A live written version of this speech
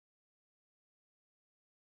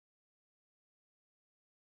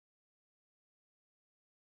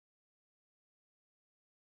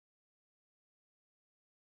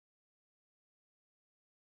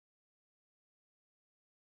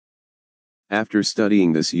After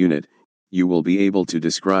studying this unit, you will be able to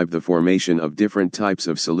describe the formation of different types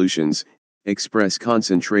of solutions, express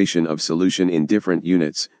concentration of solution in different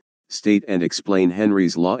units, state and explain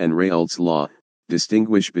Henry's law and Raoult's law,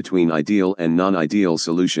 distinguish between ideal and non-ideal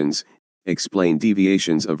solutions, explain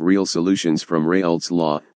deviations of real solutions from Raoult's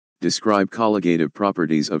law, describe colligative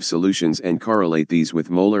properties of solutions and correlate these with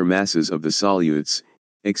molar masses of the solutes,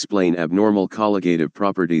 explain abnormal colligative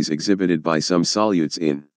properties exhibited by some solutes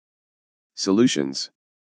in solutions.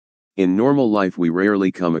 In normal life we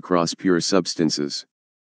rarely come across pure substances.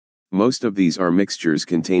 Most of these are mixtures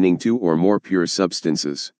containing two or more pure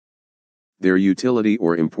substances. Their utility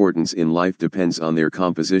or importance in life depends on their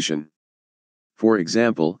composition. For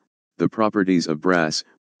example, the properties of brass,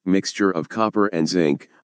 mixture of copper and zinc,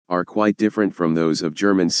 are quite different from those of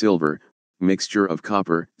German silver, mixture of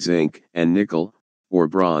copper, zinc, and nickel, or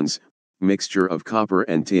bronze, mixture of copper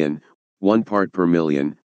and tin, 1 part per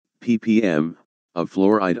million, ppm, of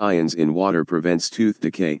fluoride ions in water prevents tooth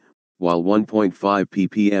decay, while 1.5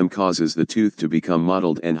 ppm causes the tooth to become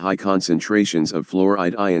mottled, and high concentrations of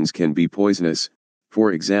fluoride ions can be poisonous.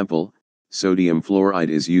 For example, sodium fluoride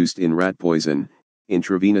is used in rat poison.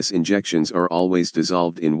 Intravenous injections are always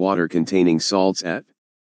dissolved in water containing salts at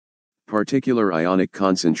particular ionic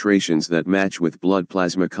concentrations that match with blood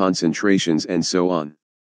plasma concentrations, and so on.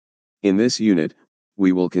 In this unit,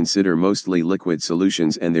 we will consider mostly liquid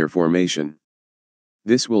solutions and their formation.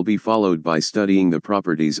 This will be followed by studying the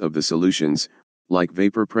properties of the solutions, like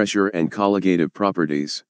vapor pressure and colligative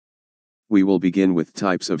properties. We will begin with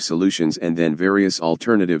types of solutions and then various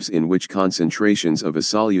alternatives in which concentrations of a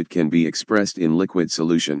solute can be expressed in liquid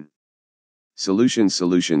solution.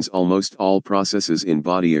 Solutions. Almost all processes in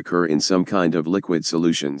body occur in some kind of liquid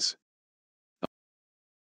solutions.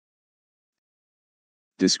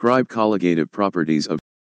 Describe colligative properties of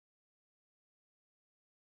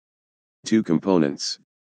two components.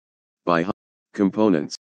 By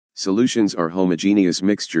components, solutions are homogeneous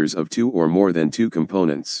mixtures of two or more than two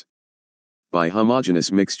components. By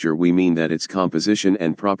homogeneous mixture we mean that its composition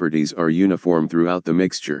and properties are uniform throughout the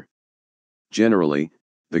mixture. Generally,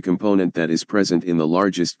 the component that is present in the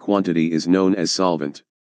largest quantity is known as solvent.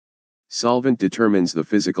 Solvent determines the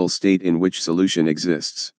physical state in which solution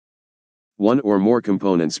exists. One or more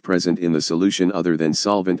components present in the solution other than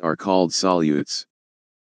solvent are called solutes.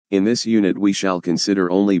 In this unit we shall consider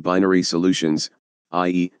only binary solutions,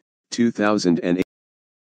 i.e., 2008.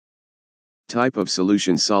 Type of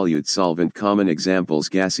solution: solute, solvent. Common examples: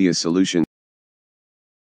 gaseous solution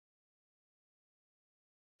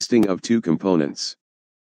consisting of two components.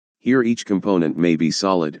 Here each component may be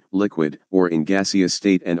solid, liquid, or in gaseous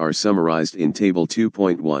state and are summarized in Table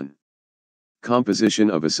 2.1.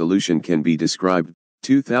 Composition of a solution can be described.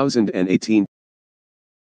 2018.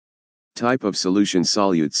 Type of solution: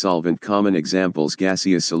 solute, solvent. Common examples: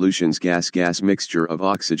 gaseous solutions, gas mixture of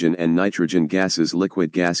oxygen and nitrogen gases,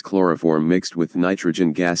 liquid gas, chloroform mixed with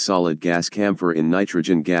nitrogen gas, solid gas, camphor in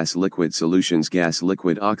nitrogen gas, liquid solutions, gas,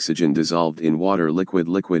 liquid oxygen dissolved in water, liquid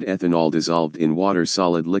ethanol dissolved in water,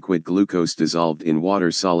 solid liquid glucose dissolved in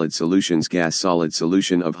water, solid solutions, gas, solid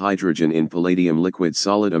solution of hydrogen in palladium, liquid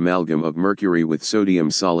solid amalgam of mercury with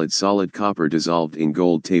sodium, solid copper dissolved in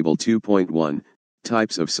gold. Table 2.1.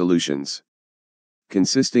 Types of solutions.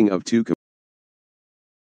 Consisting of two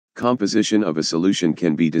composition of a solution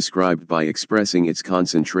can be described by expressing its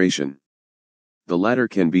concentration. The latter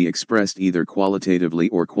can be expressed either qualitatively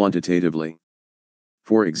or quantitatively.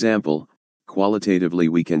 For example, qualitatively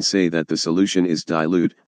we can say that the solution is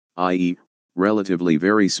dilute, i.e., relatively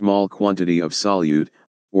very small quantity of solute,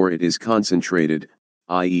 or it is concentrated,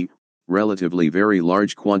 i.e., relatively very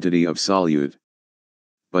large quantity of solute.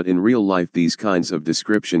 But in real life these kinds of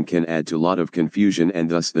description can add to a lot of confusion and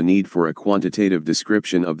thus the need for a quantitative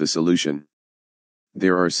description of the solution.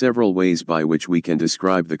 There are several ways by which we can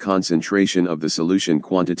describe the concentration of the solution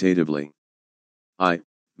quantitatively. I.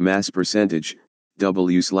 Mass percentage,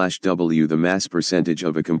 W/W. The mass percentage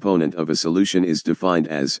of a component of a solution is defined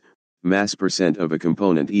as mass percent of a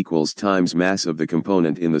component equals times mass of the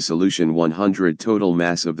component in the solution 100 total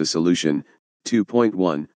mass of the solution.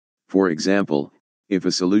 2.1. For example, if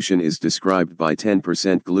a solution is described by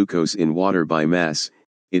 10% glucose in water by mass,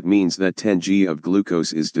 it means that 10 g of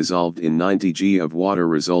glucose is dissolved in 90 g of water,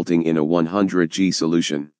 resulting in a 100 g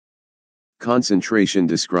solution. Concentration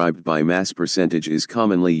described by mass percentage is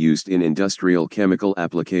commonly used in industrial chemical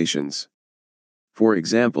applications. For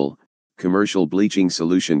example, commercial bleaching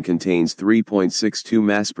solution contains 3.62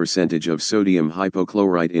 mass percentage of sodium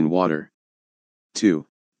hypochlorite in water. 2.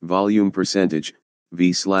 Volume percentage,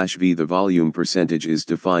 V/V. The volume percentage is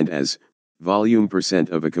defined as volume percent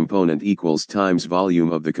of a component equals times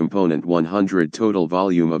volume of the component 100 total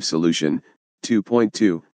volume of solution,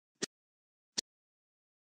 2.2.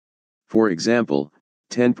 For example,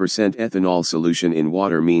 10% ethanol solution in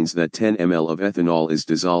water means that 10 ml of ethanol is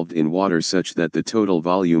dissolved in water such that the total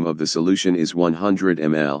volume of the solution is 100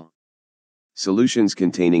 ml. Solutions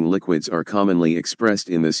containing liquids are commonly expressed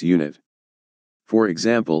in this unit. For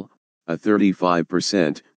example, a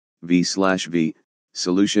 35% V/V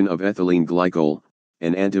solution of ethylene glycol,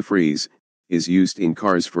 an antifreeze, is used in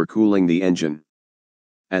cars for cooling the engine.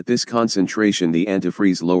 At this concentration, the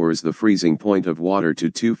antifreeze lowers the freezing point of water to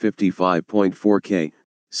 255.4 K,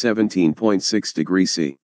 17.6 degrees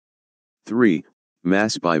C. 3.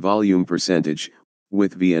 Mass by volume percentage,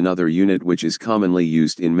 with V. Another unit which is commonly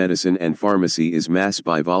used in medicine and pharmacy is mass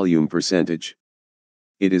by volume percentage.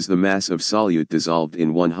 It is the mass of solute dissolved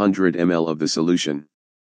in 100 ml of the solution.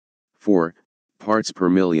 4. Parts per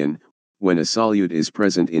million. When a solute is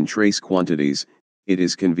present in trace quantities, it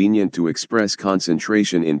is convenient to express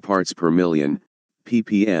concentration in parts per million,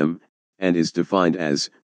 ppm, and is defined as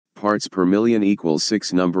parts per million equals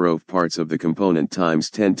 6 number of parts of the component times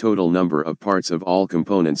 10 total number of parts of all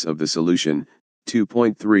components of the solution.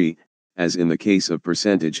 2.3. As in the case of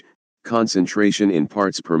percentage, concentration in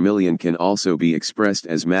parts per million can also be expressed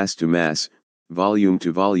as mass to mass, volume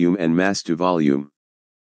to volume, and mass to volume.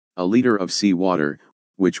 A liter of seawater,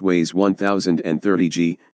 which weighs 1030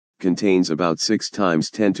 g, contains about 6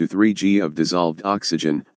 times 10 to 3 g of dissolved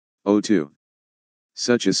oxygen, O2.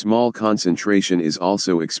 Such a small concentration is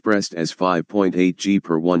also expressed as 5.8 g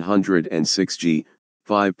per 106 g,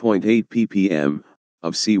 5.8 ppm,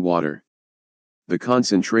 of seawater. The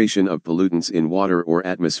concentration of pollutants in water or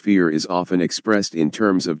atmosphere is often expressed in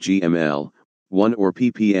terms of gml, 1 or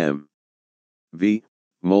ppm. V.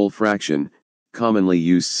 Mole fraction. Commonly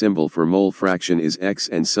used symbol for mole fraction is X,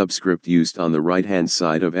 and subscript used on the right-hand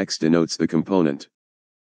side of X denotes the component.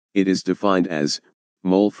 It is defined as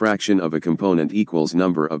mole fraction of a component equals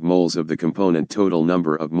number of moles of the component total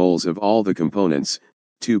number of moles of all the components.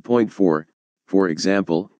 2.4. For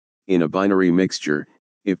example, in a binary mixture,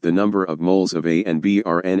 if the number of moles of A and B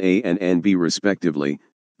are Na and Nb respectively,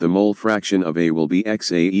 the mole fraction of A will be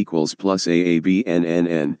Xa equals plus Aab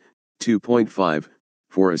NNN. 2.5.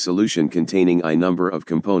 For a solution containing I number of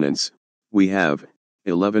components, we have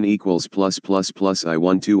 11 equals plus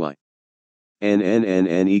I1 2I.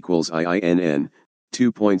 NNNN equals IINN.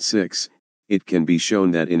 2.6. It can be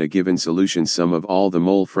shown that in a given solution sum of all the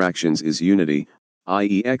mole fractions is unity,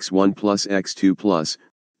 i.e. x1 plus x2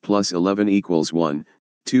 plus 11 equals 1.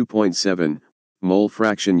 2.7. Mole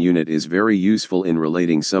fraction unit is very useful in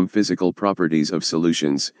relating some physical properties of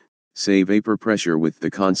solutions, say vapor pressure, with the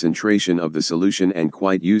concentration of the solution, and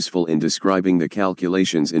quite useful in describing the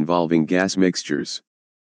calculations involving gas mixtures.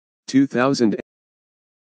 2000.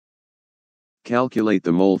 Calculate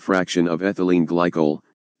the mole fraction of ethylene glycol,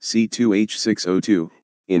 C2H6O2,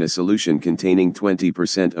 in a solution containing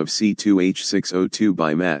 20% of C2H6O2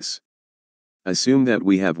 by mass. Assume that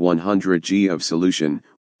we have 100 g of solution.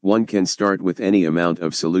 One can start with any amount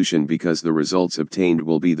of solution because the results obtained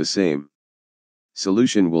will be the same.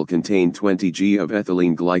 Solution will contain 20 g of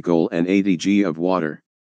ethylene glycol and 80 g of water.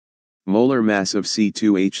 Molar mass of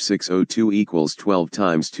C2H6O2 equals 12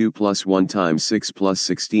 times 2 plus 1 times 6 plus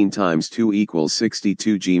 16 times 2 equals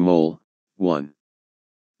 62 g mole. 1.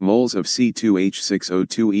 Moles of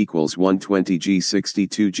C2H6O2 equals 120 g.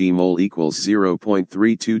 62 g mole equals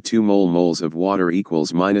 0.322 mole. Moles of water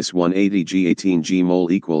equals minus 180 g. 18 g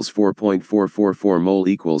mole equals 4.444 mole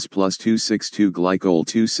equals plus 262 glycol.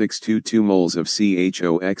 2622 moles of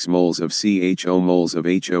CHOX. Moles of CHO. Moles of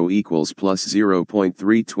HO equals plus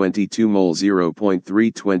 0.322 mole.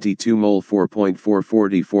 0.322 mole.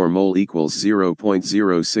 4.444 mole equals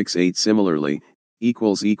 0.068. Similarly,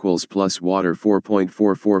 equals plus water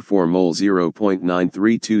 4.444 mole.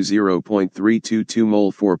 0.932 0.322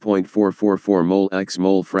 mole. 4.444 mole. X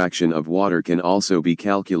mole fraction of water can also be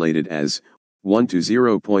calculated as 1 to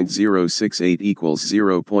 0.068 equals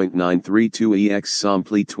 0.932 ex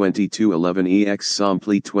sample 2211 ex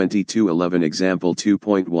sample 2211. Example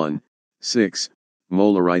 2.1. 6.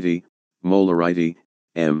 Molarity,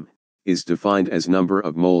 M, is defined as number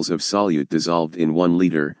of moles of solute dissolved in 1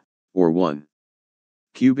 liter, or 1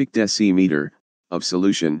 cubic decimeter, of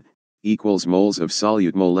solution, equals moles of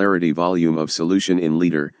solute. Molarity volume of solution in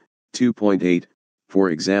liter. 2.8, for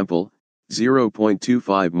example,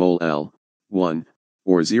 0.25 mol L, 1,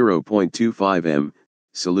 or 0.25 m,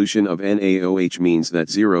 solution of NaOH means that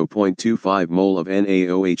 0.25 mol of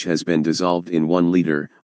NaOH has been dissolved in 1 liter,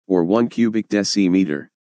 or 1 cubic decimeter.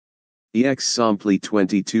 Example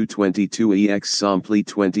 2222 Example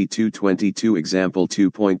 2222 Example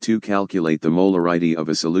 2.2 Calculate the molarity of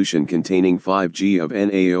a solution containing 5G of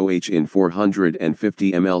NaOH in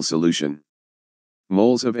 450 ml solution.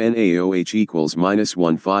 Moles of NaOH equals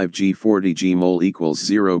 -1 5G 40G mole equals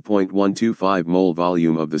 0.125 mole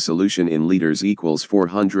volume of the solution in liters equals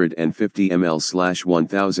 450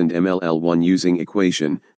 ml/1000 ml L1 using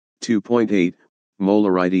equation 2.8.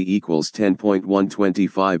 Molarity equals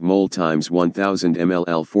 10.125 mole times 1000 ml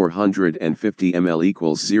L 450 ml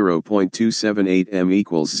equals 0.278 m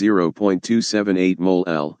equals 0.278 mole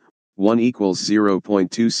L, 1 equals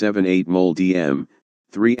 0.278 mole dm,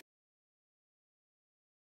 3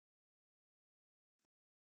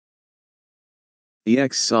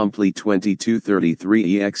 Example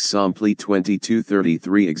 2233 Example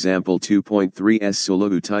 2233 Example 2.3 S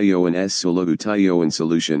solution S solution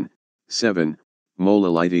solution, 7.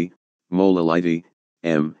 Molality,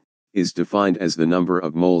 m, is defined as the number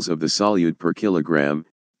of moles of the solute per kilogram,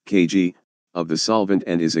 kg, of the solvent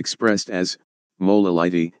and is expressed as,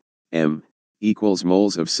 molality, m, equals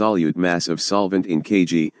moles of solute mass of solvent in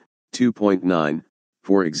kg, 2.9,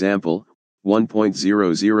 for example,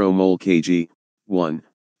 1.00 mole kg, 1,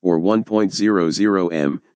 or 1.00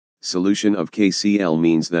 m, solution of KCl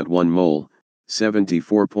means that 1 mole,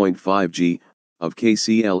 74.5 g, of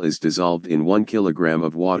KCl is dissolved in 1 kilogram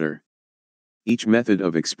of water. Each method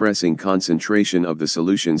of expressing concentration of the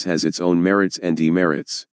solutions has its own merits and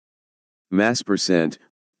demerits. Mass percent,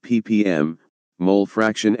 ppm, mole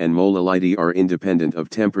fraction and molality are independent of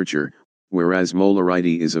temperature, whereas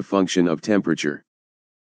molarity is a function of temperature.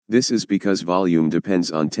 This is because volume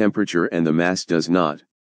depends on temperature and the mass does not.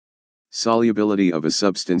 Solubility of a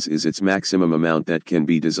substance is its maximum amount that can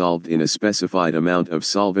be dissolved in a specified amount of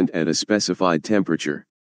solvent at a specified temperature.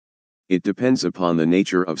 It depends upon the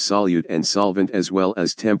nature of solute and solvent as well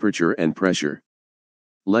as temperature and pressure.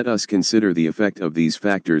 Let us consider the effect of these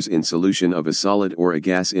factors in solution of a solid or a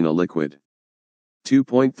gas in a liquid.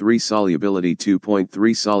 2.3 Solubility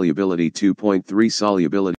 2.3 Solubility 2.3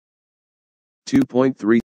 Solubility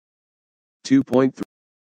 2.3 2.3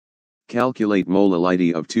 Calculate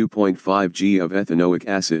molality of 2.5 g of ethanoic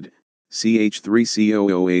acid,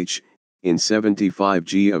 CH3COOH, in 75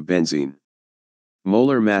 g of benzene.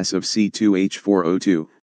 Molar mass of C2H4O2,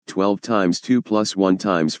 12 times 2 plus 1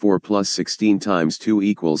 times 4 plus 16 times 2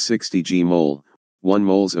 equals 60 g mole. 1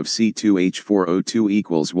 moles of C2H4O2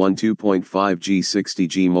 equals 2.5 g 60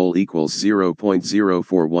 g mole equals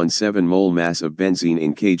 0.0417 mole mass of benzene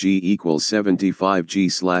in kg equals 75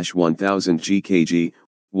 g/1000 g kg,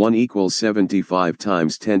 1 equals 75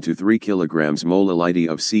 times 10 to 3 kilograms. Molality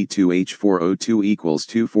of C2H4O2 equals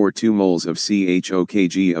 242 moles of CHO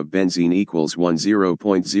kg of benzene equals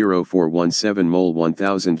 0.0417 mole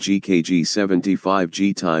 1000 g kg 75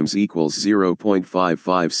 g times equals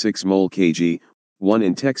 0.556 mole kg. 1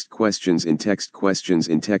 in text questions in text questions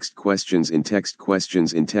in text questions in text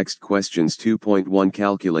questions in text questions 2.1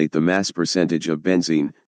 Calculate the mass percentage of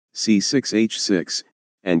benzene, C6H6,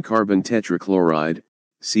 and carbon tetrachloride,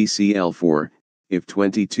 CCl4, if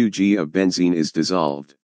 22 g of benzene is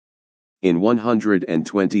dissolved in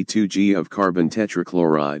 122 g of carbon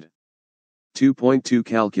tetrachloride. 2.2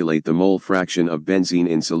 Calculate the mole fraction of benzene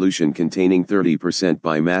in solution containing 30%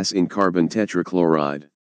 by mass in carbon tetrachloride.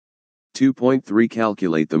 2.3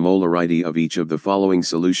 Calculate the molarity of each of the following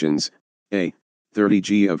solutions: A. 30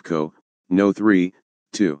 g of CO, NO3,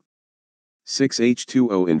 2.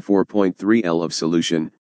 6H2O in 4.3 L of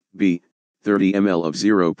solution, B. 30 ml of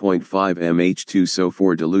 0.5 mH2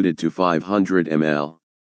 SO4 diluted to 500 ml.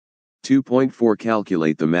 2.4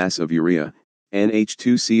 Calculate the mass of urea,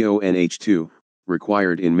 NH2CONH2,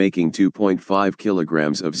 required in making 2.5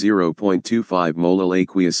 kilograms of 0.25 mole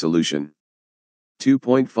aqueous solution.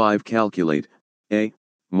 2.5 Calculate, A.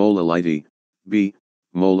 Molality, B.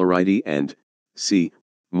 Molarity and, C.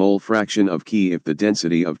 Mole fraction of key if the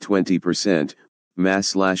density of 20%,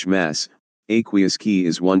 mass/mass, aqueous key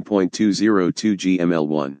is 1.202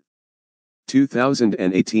 gml1.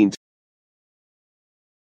 2018.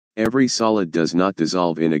 Every solid does not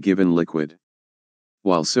dissolve in a given liquid.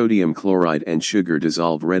 While sodium chloride and sugar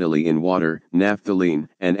dissolve readily in water, naphthalene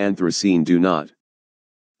and anthracene do not.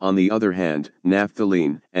 On the other hand,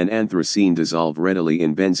 naphthalene and anthracene dissolve readily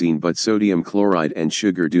in benzene but sodium chloride and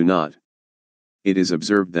sugar do not. It is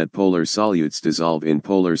observed that polar solutes dissolve in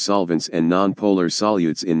polar solvents and nonpolar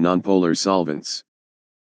solutes in nonpolar solvents.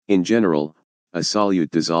 In general, a solute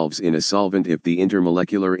dissolves in a solvent if the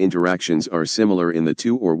intermolecular interactions are similar in the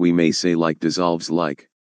two, or we may say like dissolves like.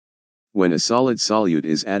 When a solid solute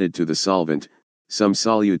is added to the solvent, some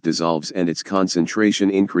solute dissolves and its concentration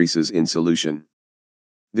increases in solution.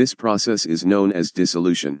 This process is known as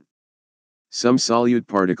dissolution. Some solute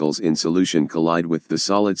particles in solution collide with the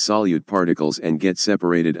solid solute particles and get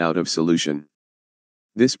separated out of solution.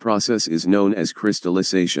 This process is known as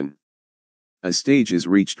crystallization. A stage is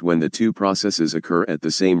reached when the two processes occur at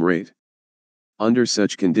the same rate. Under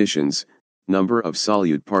such conditions, number of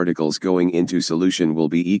solute particles going into solution will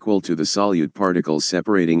be equal to the solute particles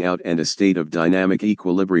separating out and a state of dynamic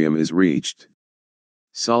equilibrium is reached.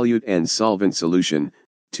 Solute and solvent solution,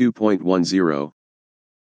 2.10.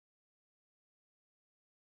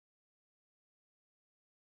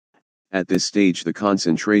 At this stage the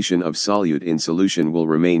concentration of solute in solution will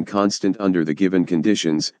remain constant under the given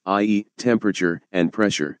conditions, i.e., temperature and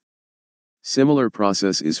pressure. Similar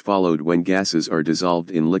process is followed when gases are dissolved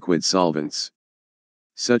in liquid solvents.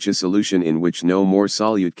 Such a solution in which no more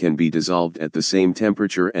solute can be dissolved at the same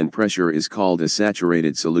temperature and pressure is called a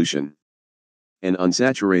saturated solution. An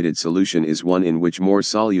unsaturated solution is one in which more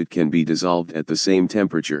solute can be dissolved at the same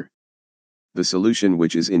temperature. The solution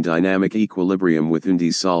which is in dynamic equilibrium with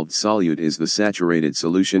undissolved solute is the saturated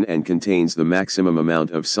solution and contains the maximum amount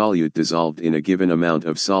of solute dissolved in a given amount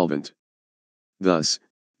of solvent. Thus,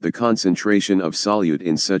 the concentration of solute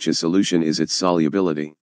in such a solution is its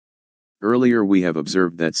solubility. Earlier we have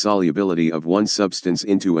observed that solubility of one substance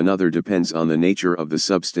into another depends on the nature of the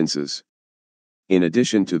substances. In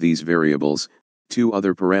addition to these variables, two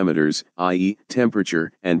other parameters, i.e.,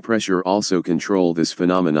 temperature and pressure, also control this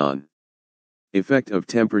phenomenon. Effect of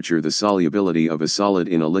temperature. The solubility of a solid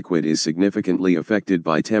in a liquid is significantly affected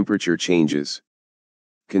by temperature changes.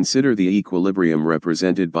 Consider the equilibrium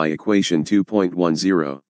represented by equation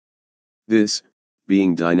 2.10. This,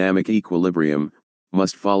 being dynamic equilibrium,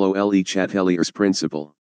 must follow Le Chatelier's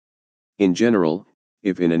principle. In general,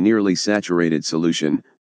 if in a nearly saturated solution,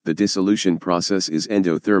 the dissolution process is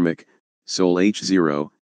endothermic, Sol H0,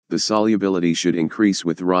 the solubility should increase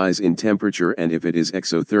with rise in temperature, and if it is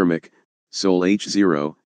exothermic, Sol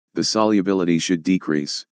H0, the solubility should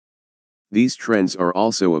decrease. These trends are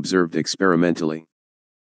also observed experimentally.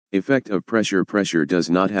 Effect of pressure. Pressure does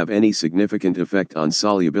not have any significant effect on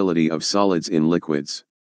solubility of solids in liquids.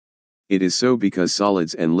 It is so because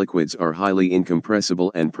solids and liquids are highly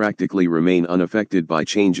incompressible and practically remain unaffected by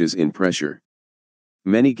changes in pressure.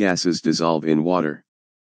 Many gases dissolve in water.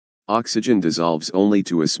 Oxygen dissolves only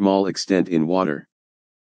to a small extent in water.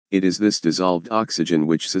 It is this dissolved oxygen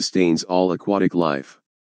which sustains all aquatic life.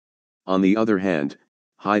 On the other hand,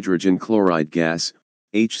 hydrogen chloride gas,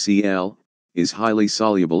 HCl, is highly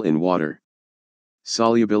soluble in water.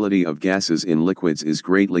 Solubility of gases in liquids is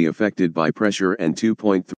greatly affected by pressure. And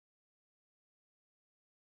 2.3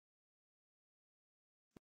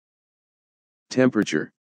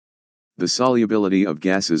 Temperature. The solubility of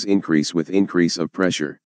gases increase with increase of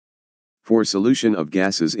pressure. For solution of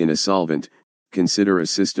gases in a solvent, consider a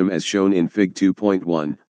system as shown in Fig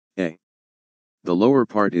 2.1a. The lower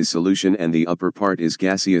part is solution and the upper part is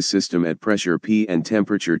gaseous system at pressure P and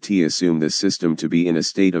temperature T. Assume this system to be in a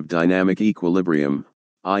state of dynamic equilibrium,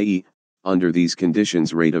 i.e., under these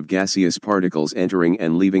conditions rate of gaseous particles entering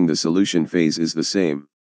and leaving the solution phase is the same.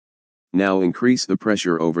 Now increase the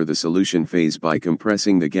pressure over the solution phase by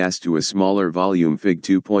compressing the gas to a smaller volume. Fig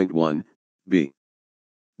 2.1b.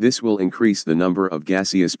 This will increase the number of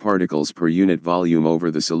gaseous particles per unit volume over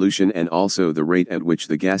the solution and also the rate at which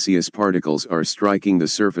the gaseous particles are striking the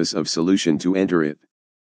surface of solution to enter it.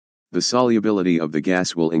 The solubility of the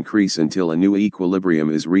gas will increase until a new equilibrium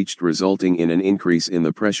is reached, resulting in an increase in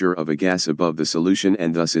the pressure of a gas above the solution,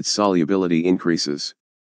 and thus its solubility increases.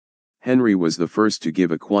 Henry was the first to give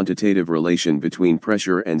a quantitative relation between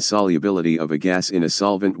pressure and solubility of a gas in a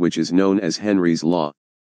solvent, which is known as Henry's law.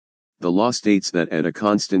 The law states that at a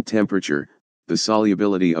constant temperature, the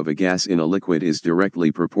solubility of a gas in a liquid is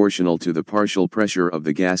directly proportional to the partial pressure of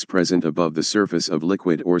the gas present above the surface of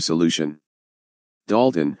liquid or solution.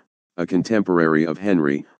 Dalton, a contemporary of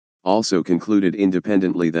Henry, also concluded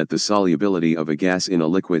independently that the solubility of a gas in a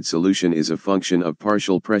liquid solution is a function of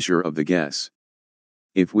partial pressure of the gas.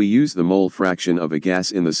 If we use the mole fraction of a gas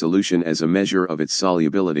in the solution as a measure of its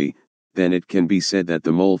solubility, then it can be said that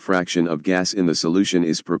the mole fraction of gas in the solution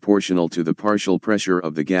is proportional to the partial pressure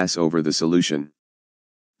of the gas over the solution.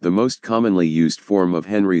 The most commonly used form of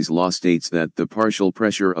Henry's law states that the partial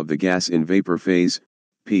pressure of the gas in vapor phase,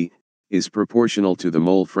 P, is proportional to the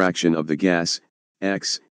mole fraction of the gas,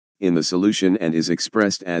 X, in the solution and is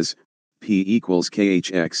expressed as P equals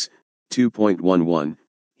kHx, 2.11,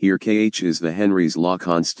 here kH is the Henry's law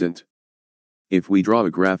constant. If we draw a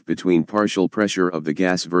graph between partial pressure of the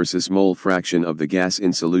gas versus mole fraction of the gas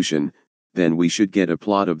in solution, then we should get a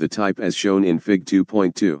plot of the type as shown in Fig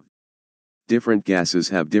 2.2. Different gases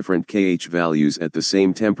have different kH values at the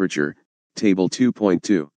same temperature, Table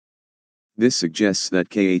 2.2. This suggests that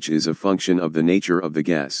kH is a function of the nature of the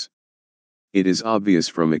gas. It is obvious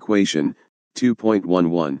from equation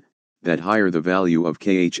 2.11 that higher the value of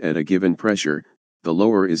kH at a given pressure, the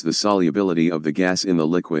lower is the solubility of the gas in the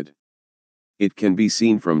liquid. It can be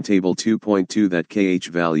seen from table 2.2 that kH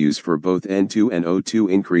values for both N2 and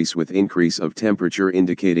O2 increase with increase of temperature,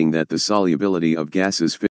 indicating that the solubility of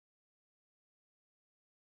gases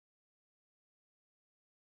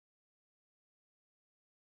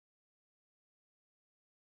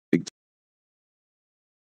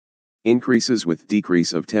increases with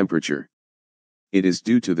decrease of temperature. It is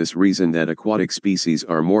due to this reason that aquatic species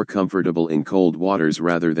are more comfortable in cold waters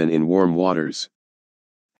rather than in warm waters.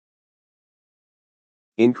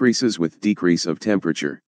 Increases with decrease of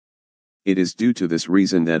temperature. It is due to this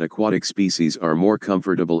reason that aquatic species are more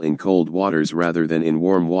comfortable in cold waters rather than in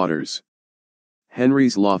warm waters.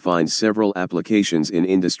 Henry's law finds several applications in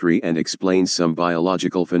industry and explains some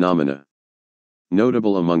biological phenomena.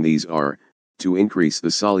 Notable among these are, to increase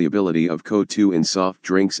the solubility of CO2 in soft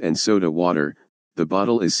drinks and soda water, the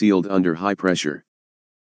bottle is sealed under high pressure.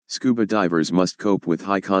 Scuba divers must cope with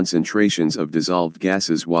high concentrations of dissolved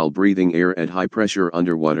gases while breathing air at high pressure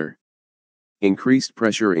underwater. Increased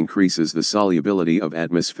pressure increases the solubility of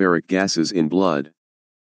atmospheric gases in blood.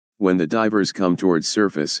 When the divers come towards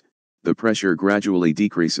surface, the pressure gradually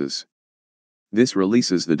decreases. This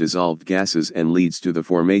releases the dissolved gases and leads to the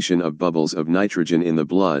formation of bubbles of nitrogen in the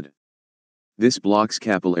blood. This blocks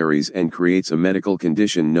capillaries and creates a medical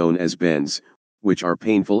condition known as bends, which are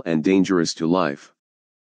painful and dangerous to life.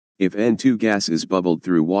 If N2 gas is bubbled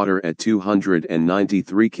through water at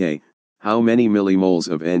 293 K, how many millimoles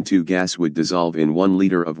of N2 gas would dissolve in 1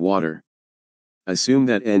 liter of water? Assume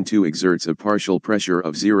that N2 exerts a partial pressure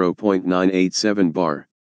of 0.987 bar.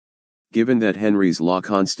 Given that Henry's law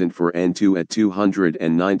constant for N2 at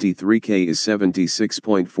 293 K is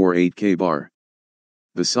 76.48 K bar.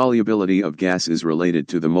 The solubility of gas is related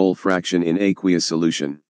to the mole fraction in aqueous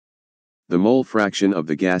solution. The mole fraction of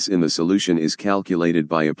the gas in the solution is calculated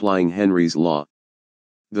by applying Henry's law.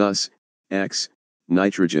 Thus, X,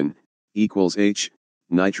 nitrogen, equals H,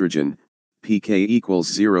 nitrogen, pK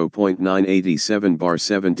equals 0.987 bar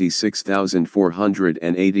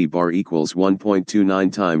 76,480 bar equals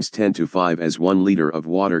 1.29 times 10 to 5, as 1 liter of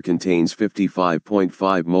water contains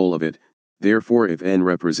 55.5 mole of it. Therefore, if N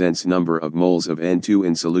represents number of moles of N2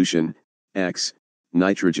 in solution, X,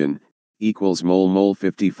 nitrogen, equals mole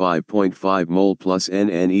 55.5 mole plus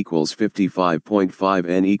N equals 55.5,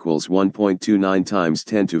 N equals 1.29 times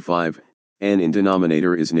 10 to 5, N in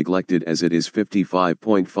denominator is neglected as it is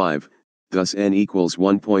 55.5, thus N equals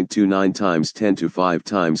 1.29 times 10 to 5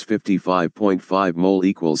 times 55.5 mole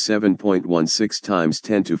equals 7.16 times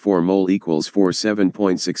 10 to 4 mole equals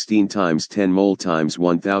 7.16 times 10 mole times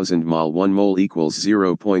 1000 mol 1 mole equals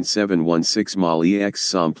 0.716 mol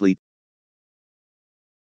ex complete.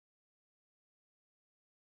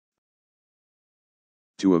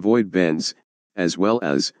 To avoid bends, as well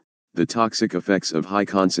as the toxic effects of high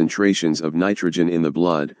concentrations of nitrogen in the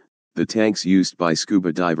blood, the tanks used by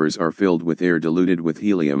scuba divers are filled with air diluted with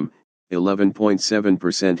helium,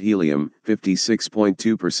 11.7% helium,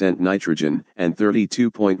 56.2% nitrogen, and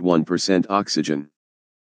 32.1% oxygen.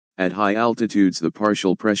 At high altitudes, the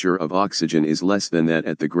partial pressure of oxygen is less than that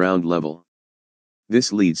at the ground level.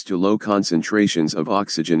 This leads to low concentrations of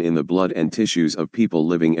oxygen in the blood and tissues of people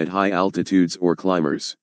living at high altitudes or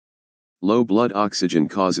climbers. Low blood oxygen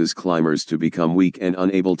causes climbers to become weak and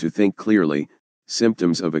unable to think clearly,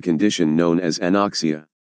 symptoms of a condition known as anoxia.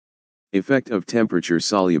 Effect of temperature: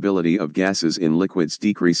 solubility of gases in liquids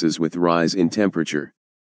decreases with rise in temperature.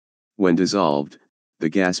 When dissolved, the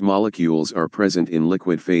gas molecules are present in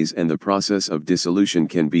liquid phase and the process of dissolution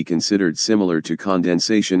can be considered similar to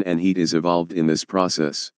condensation, and heat is evolved in this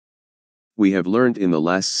process. We have learned in the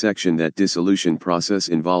last section that dissolution process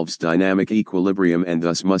involves dynamic equilibrium and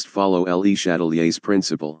thus must follow Le Chatelier's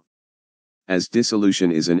principle. As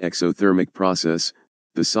dissolution is an exothermic process,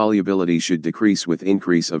 the solubility should decrease with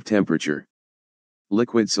increase of temperature.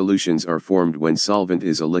 Liquid solutions are formed when solvent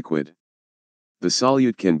is a liquid. The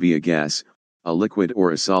solute can be a gas, a liquid,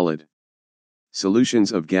 or a solid.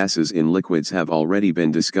 Solutions of gases in liquids have already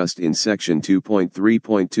been discussed in section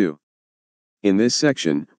 2.3.2. In this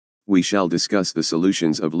section, we shall discuss the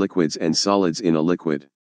solutions of liquids and solids in a liquid.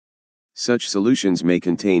 Such solutions may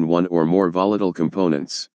contain one or more volatile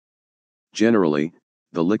components. Generally,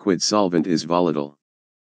 the liquid solvent is volatile.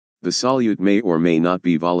 The solute may or may not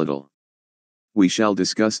be volatile. We shall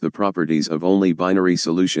discuss the properties of only binary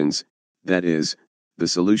solutions, that is, the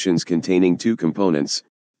solutions containing two components,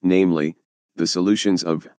 namely, the solutions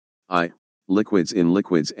of I. Liquids in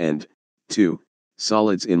liquids and 2.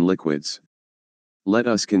 Solids in liquids. Let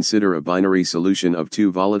us consider a binary solution of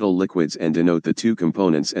two volatile liquids and denote the two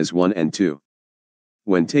components as 1 and 2.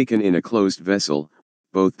 When taken in a closed vessel,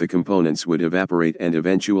 both the components would evaporate and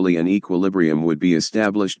eventually an equilibrium would be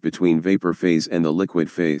established between vapor phase and the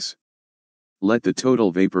liquid phase. Let the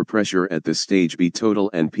total vapor pressure at this stage be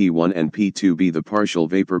total and P1 and P2 be the partial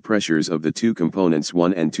vapor pressures of the two components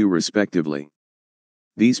 1 and 2 respectively.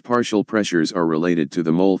 These partial pressures are related to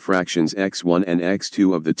the mole fractions x1 and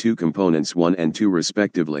x2 of the two components 1 and 2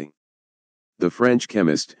 respectively. The French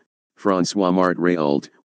chemist, François-Martin Réault,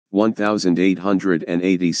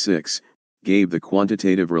 1886, gave the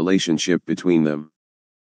quantitative relationship between them.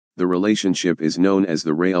 The relationship is known as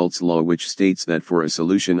the Réault's law, which states that for a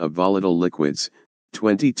solution of volatile liquids,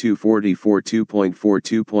 2244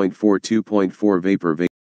 2.42.42.4 vapor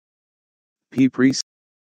P pre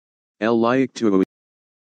L like to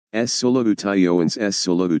S solutions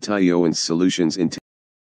solutions in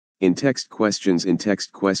text questions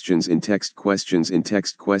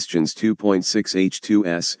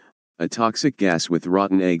 2.6 a toxic gas with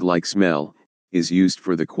rotten egg-like smell, is used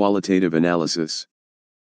for the qualitative analysis.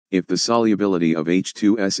 If the solubility of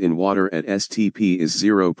H2S in water at STP is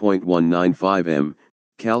 0.195 m,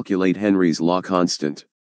 calculate Henry's law constant.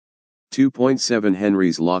 2.7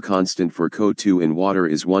 Henry's law constant for CO2 in water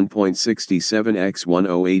is 1.67 x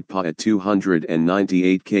 108 Pa at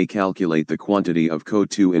 298 K. Calculate the quantity of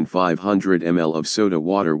CO2 in 500 ml of soda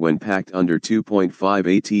water when packed under 2.5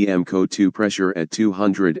 atm CO2 pressure at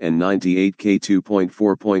 298 K.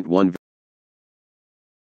 2.4.1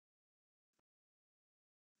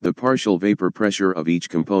 The partial vapor pressure of each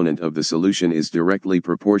component of the solution is directly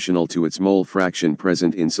proportional to its mole fraction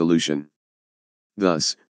present in solution.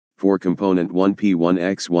 Thus, for component 1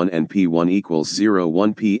 P1x1 and P1 equals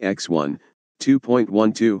 0.1 px1,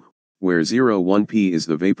 2.12, where 0.1 p is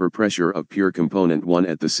the vapor pressure of pure component 1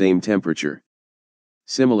 at the same temperature.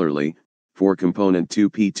 Similarly, for component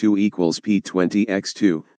 2 P2 equals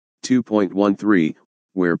P20x2, 2.13,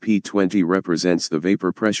 where P20 represents the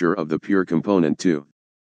vapor pressure of the pure component 2.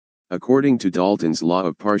 According to Dalton's law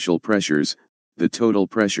of partial pressures, the total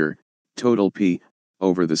pressure, total P,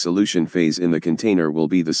 over the solution phase in the container will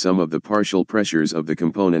be the sum of the partial pressures of the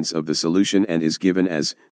components of the solution and is given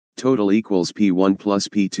as total equals P1 plus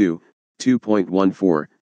P2, 2.14.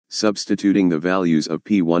 Substituting the values of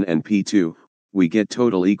P1 and P2, we get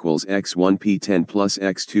total equals x1 P10 plus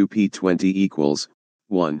x2 P20 equals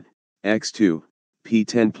 1, x2,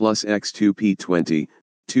 P10 plus x2 P20,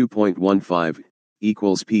 2.15,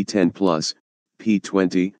 equals P10 plus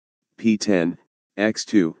P20, P10,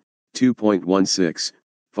 x2, 2.16.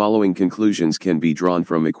 Following conclusions can be drawn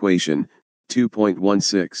from equation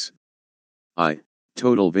 2.16. I.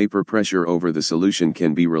 Total vapor pressure over the solution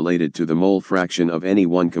can be related to the mole fraction of any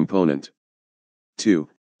one component. 2.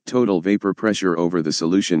 Total vapor pressure over the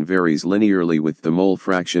solution varies linearly with the mole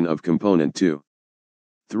fraction of component 2.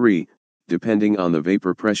 3. Depending on the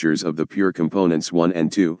vapor pressures of the pure components 1 and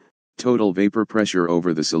 2, total vapor pressure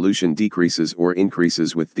over the solution decreases or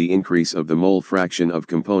increases with the increase of the mole fraction of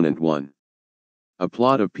component 1. A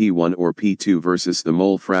plot of P1 or P2 versus the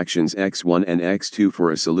mole fractions x1 and x2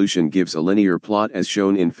 for a solution gives a linear plot as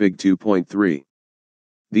shown in Fig 2.3.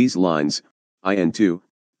 These lines, I and 2,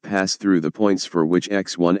 pass through the points for which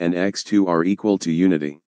x1 and x2 are equal to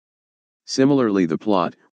unity. Similarly, the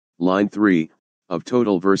plot, line 3, of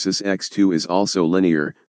total versus x2 is also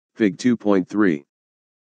linear, Fig 2.3.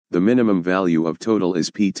 The minimum value of total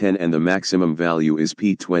is P10 and the maximum value is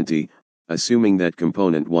P20, assuming that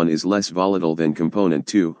component 1 is less volatile than component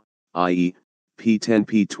 2, i.e., P10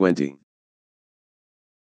 P20.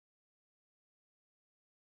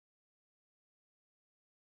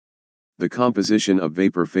 The composition of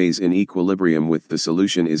vapor phase in equilibrium with the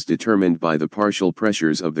solution is determined by the partial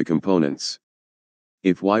pressures of the components.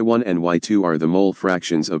 If Y1 and Y2 are the mole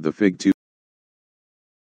fractions of the Fig 2.3,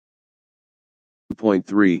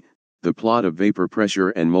 the plot of vapor pressure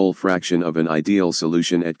and mole fraction of an ideal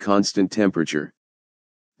solution at constant temperature.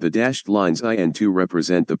 The dashed lines I and 2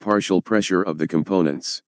 represent the partial pressure of the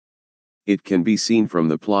components. It can be seen from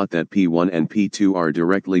the plot that P1 and P2 are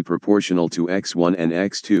directly proportional to x1 and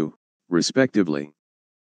x2, respectively.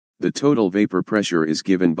 The total vapor pressure is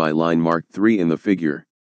given by line marked 3 in the figure.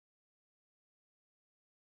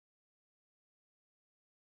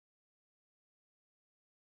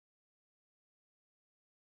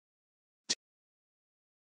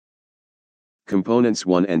 Components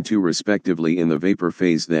 1 and 2 respectively in the vapor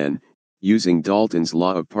phase then, using Dalton's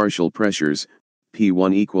law of partial pressures,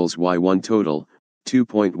 P1 equals Y1 total,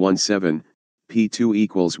 2.17, P2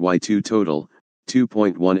 equals Y2 total,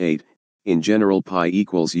 2.18, in general pi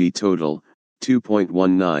equals Y total,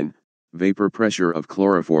 2.19, vapor pressure of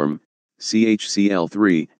chloroform,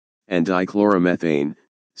 CHCl3, and dichloromethane,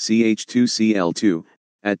 CH2Cl2,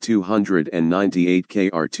 at 298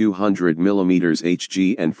 kR 200 mm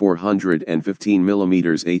Hg and 415 mm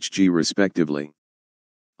Hg respectively.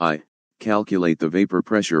 I. Calculate the vapor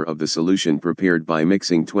pressure of the solution prepared by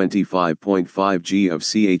mixing 25.5 g of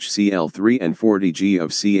CHCl3 and 40 g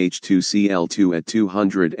of CH2Cl2 at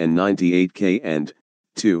 298 K and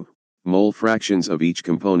 2. Mole fractions of each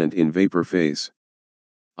component in vapor phase.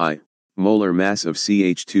 I. Molar mass of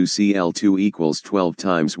CH2Cl2 equals 12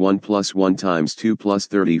 times 1 plus 1 times 2 plus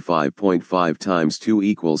 35.5 times 2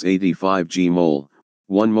 equals 85 g mole.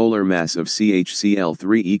 1 molar mass of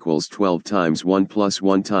CHCl3 equals 12 times 1 plus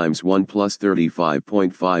 1 times 1 plus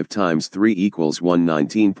 35.5 times 3 equals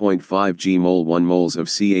 119.5 g mole. 1 moles of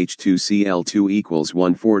CH2Cl2 equals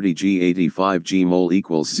 140 g 85 g mole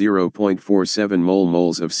equals 0.47 mole.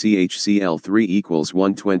 Moles of CHCl3 equals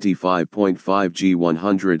 125.5 g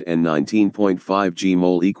 119.5 g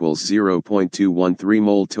mole equals 0.213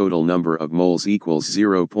 mole. Total number of moles equals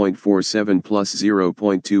 0.47 plus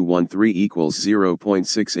 0.213 equals 0.683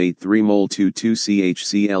 mole. 22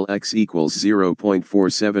 CHClX equals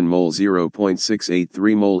 0.47 mole.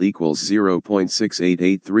 0.683 mole equals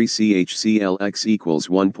 0.6883 CHClX equals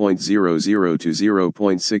 1.00 to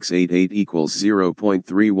 0.688 equals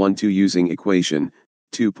 0.312. Using equation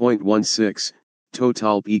 2.16,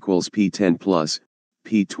 total equals P10 plus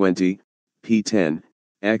P20, P10,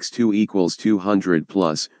 x2 equals 200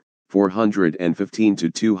 plus 415 to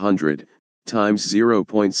 200, times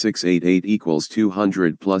 0.688 equals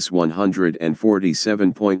 200 plus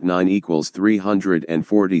 147.9 equals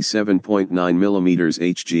 347.9 millimeters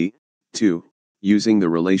Hg. 2. Using the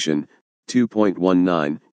relation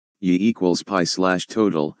 2.19 Y equals pi slash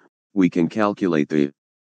total, we can calculate the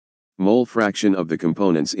mole fraction of the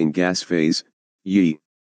components in gas phase, Y.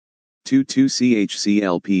 22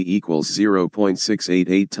 CHClP equals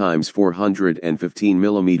 0.688 times 415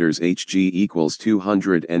 mm Hg equals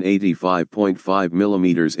 285.5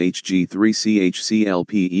 mm Hg. 3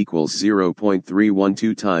 CHClP equals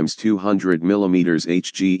 0.312 times 200 mm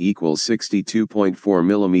Hg equals 62.4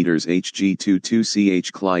 mm Hg. 22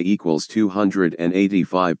 CHCl equals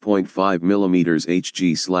 285.5 mm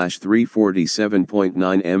Hg slash 347.9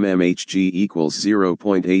 mm Hg equals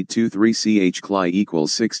 0.823 CHCl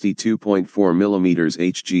equals 62.4 mm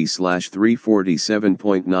Hg slash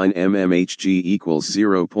 347.9 mm Hg equals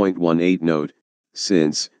 0.18. Note,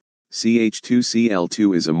 since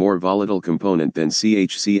CH2Cl2 is a more volatile component than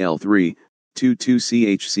CHCl3, 22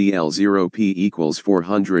 CHCl0P equals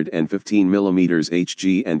 415 mm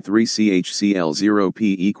Hg and 3 CHCl0P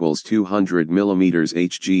equals 200 mm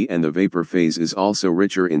Hg, and the vapor phase is also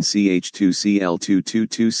richer in CH2Cl2.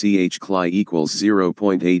 22 CHCl equals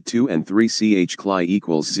 0.82 and 3 CHCl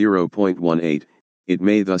equals 0.18. It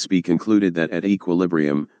may thus be concluded that at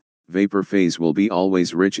equilibrium, vapor phase will be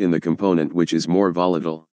always rich in the component which is more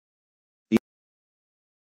volatile.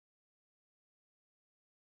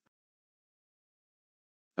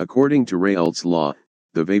 According to Raoult's law,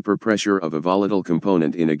 the vapor pressure of a volatile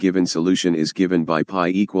component in a given solution is given by pi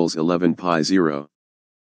equals 11 pi 0.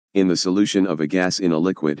 In the solution of a gas in a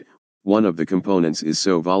liquid, one of the components is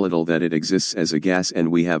so volatile that it exists as a gas, and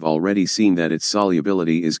we have already seen that its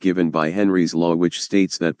solubility is given by Henry's law, which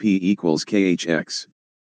states that P equals kHx.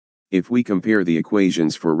 If we compare the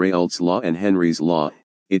equations for Raoult's law and Henry's law,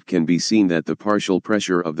 it can be seen that the partial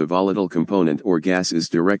pressure of the volatile component or gas is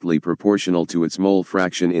directly proportional to its mole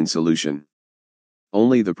fraction in solution.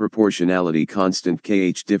 Only the proportionality constant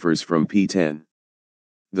Kh differs from P10.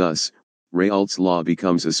 Thus, Raoult's law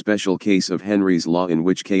becomes a special case of Henry's law in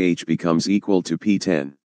which Kh becomes equal to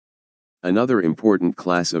P10. Another important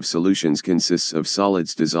class of solutions consists of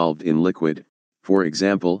solids dissolved in liquid, for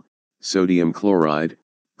example, sodium chloride,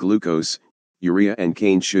 glucose, urea and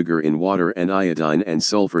cane sugar in water, and iodine and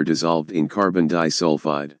sulfur dissolved in carbon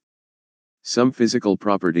disulfide. Some physical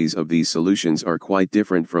properties of these solutions are quite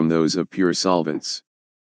different from those of pure solvents.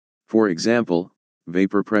 For example,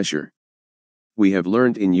 vapor pressure. We have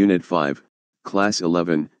learned in Unit 5, Class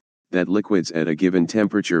 11, that liquids at a given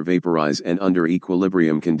temperature vaporize, and under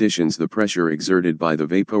equilibrium conditions the pressure exerted by the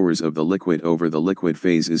vapors of the liquid over the liquid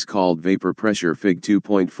phase is called vapor pressure. Fig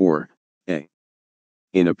 2.4, a.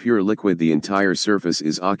 In a pure liquid, the entire surface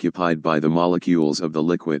is occupied by the molecules of the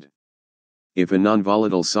liquid. If a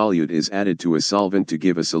non-volatile solute is added to a solvent to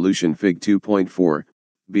give a solution, Fig 2.4,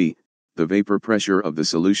 b, the vapor pressure of the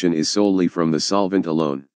solution is solely from the solvent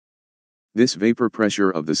alone. This vapor pressure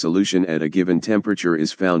of the solution at a given temperature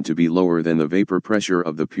is found to be lower than the vapor pressure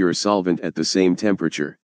of the pure solvent at the same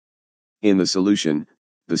temperature. In the solution,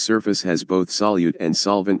 the surface has both solute and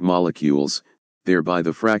solvent molecules, thereby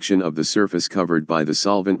the fraction of the surface covered by the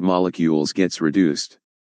solvent molecules gets reduced.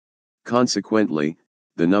 Consequently,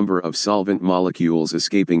 the number of solvent molecules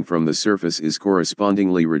escaping from the surface is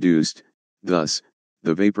correspondingly reduced, thus,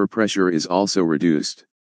 the vapor pressure is also reduced.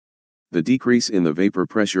 The decrease in the vapor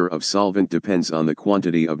pressure of solvent depends on the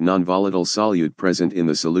quantity of nonvolatile solute present in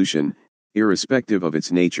the solution, irrespective of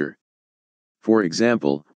its nature. For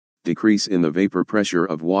example, decrease in the vapor pressure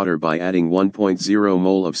of water by adding 1.0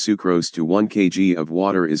 mol of sucrose to 1 kg of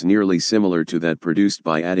water is nearly similar to that produced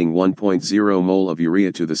by adding 1.0 mol of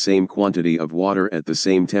urea to the same quantity of water at the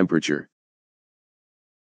same temperature.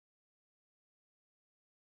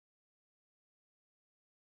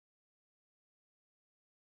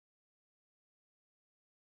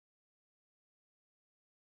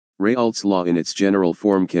 Raoult's law in its general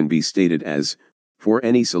form can be stated as, for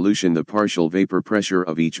any solution the partial vapor pressure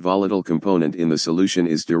of each volatile component in the solution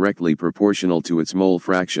is directly proportional to its mole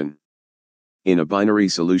fraction. In a binary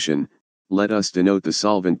solution, let us denote the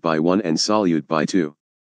solvent by 1 and solute by 2.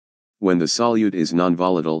 When the solute is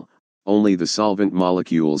nonvolatile, only the solvent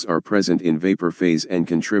molecules are present in vapor phase and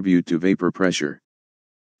contribute to vapor pressure.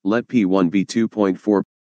 Let P1 be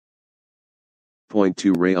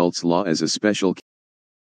 2.4.2 Raoult's law as a special case.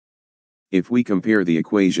 If we compare the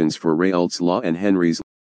equations for Raoult's law and Henry's law,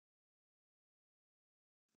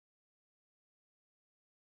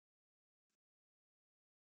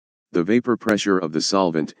 the vapor pressure of the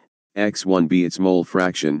solvent, X1 be its mole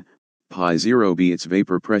fraction, Pi0 be its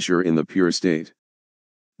vapor pressure in the pure state.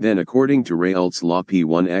 Then according to Raoult's law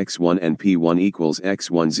P1 X1 and P1 equals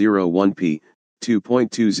X101 P,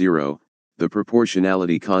 2.20, the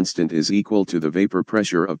proportionality constant is equal to the vapor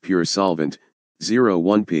pressure of pure solvent,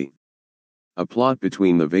 0.1 P. A plot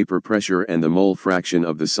between the vapor pressure and the mole fraction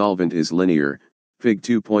of the solvent is linear, Fig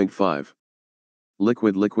 2.5.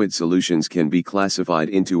 Liquid-liquid solutions can be classified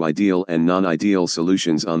into ideal and non-ideal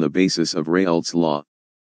solutions on the basis of Raoult's law.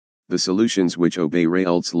 The solutions which obey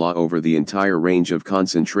Raoult's law over the entire range of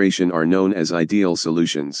concentration are known as ideal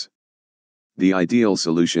solutions. The ideal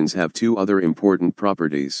solutions have two other important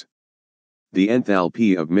properties. The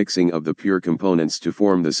enthalpy of mixing of the pure components to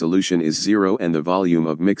form the solution is 0 and the volume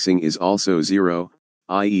of mixing is also 0,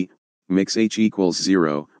 i.e., mix H equals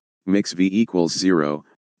 0, mix V equals 0,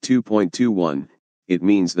 2.21, it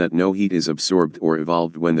means that no heat is absorbed or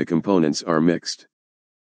evolved when the components are mixed.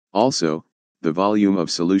 Also, the volume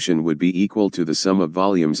of solution would be equal to the sum of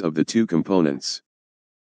volumes of the two components.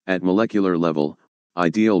 At molecular level,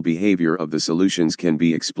 ideal behavior of the solutions can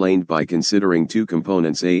be explained by considering two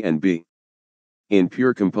components A and B. In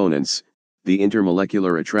pure components, the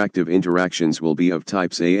intermolecular attractive interactions will be of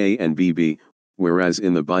types AA and BB, whereas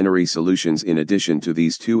in the binary solutions in addition to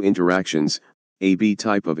these two interactions, AB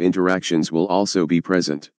type of interactions will also be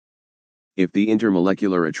present. If the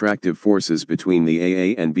intermolecular attractive forces between the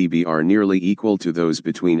AA and BB are nearly equal to those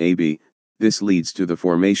between AB, this leads to the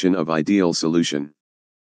formation of ideal solution.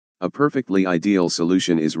 A perfectly ideal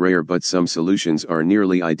solution is rare, but some solutions are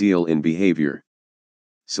nearly ideal in behavior.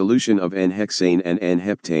 Solution of N-hexane and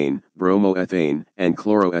N-heptane, bromoethane and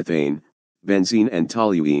chloroethane, benzene and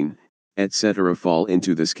toluene, etc. fall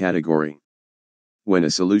into this category. When a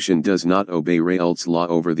solution does not obey Raoult's law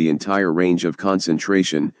over the entire range of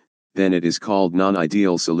concentration, then it is called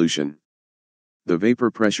non-ideal solution. The vapor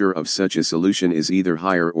pressure of such a solution is either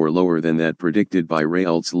higher or lower than that predicted by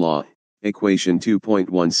Raoult's law, equation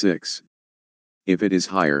 2.16. If it is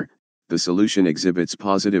higher, the solution exhibits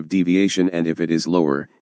positive deviation, and if it is lower,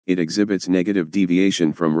 it exhibits negative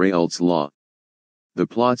deviation from Raoult's law. The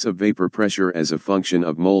plots of vapor pressure as a function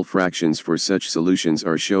of mole fractions for such solutions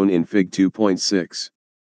are shown in Fig 2.6.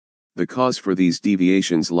 The cause for these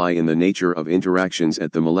deviations lie in the nature of interactions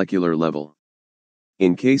at the molecular level.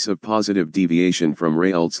 In case of positive deviation from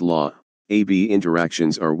Raoult's law, AB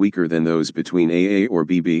interactions are weaker than those between AA or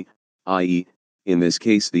BB, i.e., in this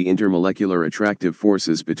case the intermolecular attractive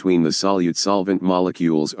forces between the solute-solvent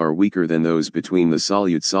molecules are weaker than those between the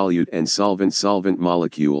solute-solute and solvent-solvent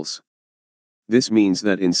molecules. This means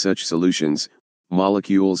that in such solutions,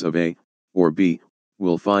 molecules of A, or B,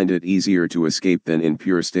 will find it easier to escape than in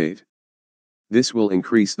pure state. This will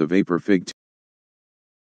increase the vapor Fig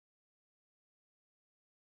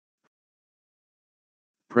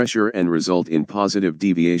pressure and result in positive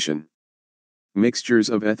deviation. Mixtures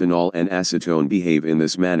of ethanol and acetone behave in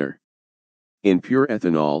this manner. In pure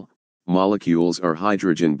ethanol, molecules are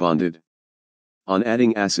hydrogen bonded. On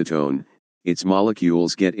adding acetone, its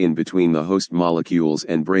molecules get in between the host molecules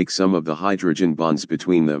and break some of the hydrogen bonds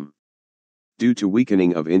between them. Due to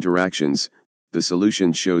weakening of interactions, the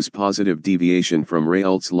solution shows positive deviation from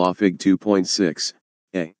Raoult's law Fig 2.6,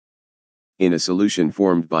 a. In a solution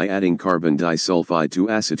formed by adding carbon disulfide to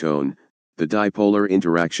acetone, the dipolar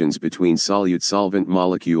interactions between solute-solvent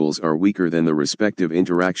molecules are weaker than the respective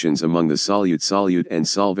interactions among the solute-solute and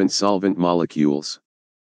solvent-solvent molecules.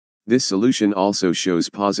 This solution also shows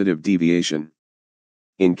positive deviation.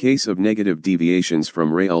 In case of negative deviations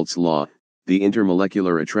from Raoult's law, the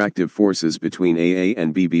intermolecular attractive forces between AA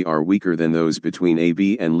and BB are weaker than those between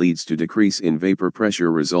AB and leads to decrease in vapor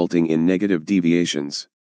pressure resulting in negative deviations.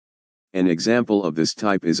 An example of this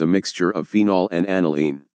type is a mixture of phenol and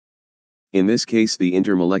aniline. In this case, the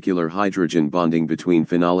intermolecular hydrogen bonding between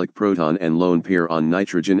phenolic proton and lone pair on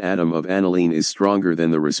nitrogen atom of aniline is stronger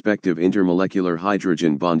than the respective intermolecular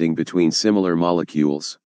hydrogen bonding between similar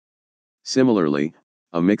molecules. Similarly,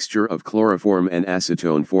 a mixture of chloroform and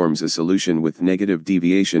acetone forms a solution with negative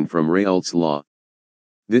deviation from Raoult's law.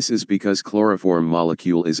 This is because chloroform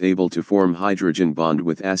molecule is able to form hydrogen bond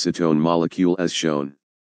with acetone molecule as shown.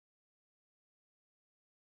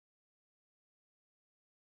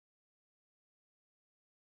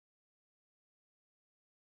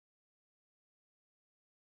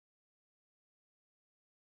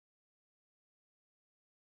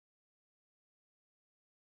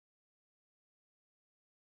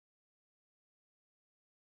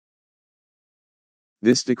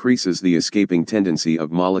 This decreases the escaping tendency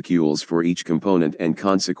of molecules for each component and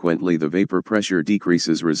consequently the vapor pressure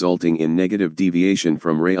decreases resulting in negative deviation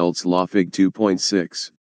from Raoult's law Fig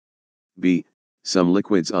 2.6. b. Some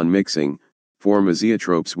liquids on mixing, form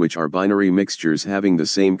azeotropes which are binary mixtures having the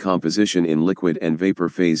same composition in liquid and vapor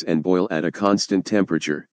phase and boil at a constant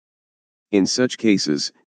temperature. In such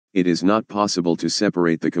cases, it is not possible to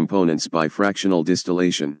separate the components by fractional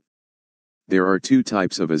distillation. There are two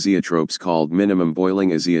types of azeotropes called minimum boiling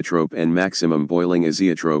azeotrope and maximum boiling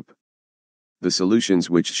azeotrope. The solutions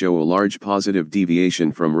which show a large positive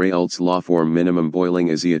deviation from Raoult's law form minimum boiling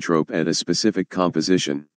azeotrope at a specific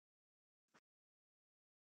composition.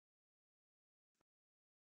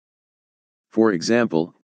 For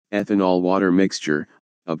example, ethanol-water mixture,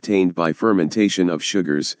 obtained by fermentation of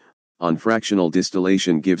sugars, on fractional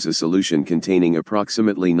distillation gives a solution containing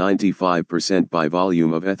approximately 95% by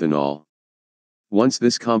volume of ethanol. Once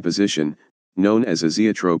this composition, known as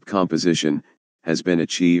azeotrope composition, has been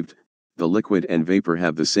achieved, the liquid and vapor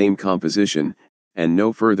have the same composition, and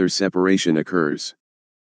no further separation occurs.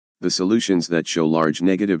 The solutions that show large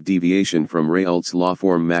negative deviation from Raoult's law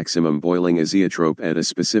form maximum boiling azeotrope at a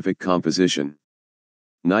specific composition.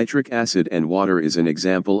 Nitric acid and water is an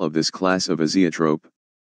example of this class of azeotrope.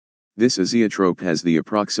 This azeotrope has the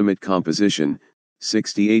approximate composition,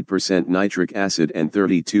 68% nitric acid and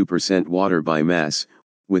 32% water by mass,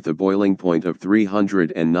 with a boiling point of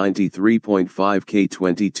 393.5 K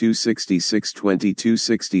 2266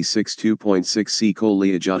 2266 2.6 C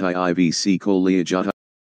Coleageti IV C Coleageti.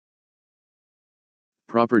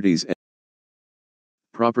 Properties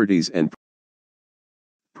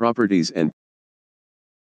and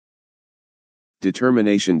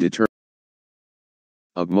determination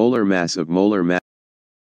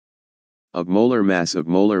of molar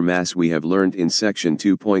mass we have learned in section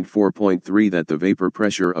 2.4.3 that the vapor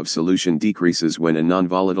pressure of solution decreases when a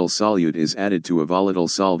non-volatile solute is added to a volatile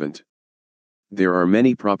solvent. There are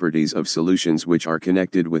many properties of solutions which are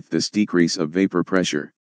connected with this decrease of vapor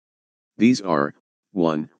pressure. These are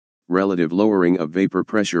 1. Relative lowering of vapor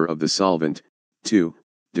pressure of the solvent, 2.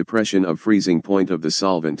 Depression of freezing point of the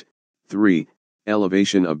solvent, 3.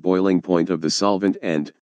 Elevation of boiling point of the solvent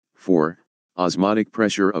and 4. Osmotic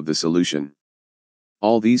pressure of the solution.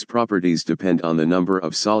 All these properties depend on the number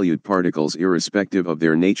of solute particles irrespective of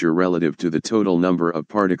their nature relative to the total number of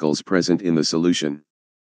particles present in the solution.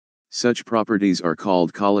 Such properties are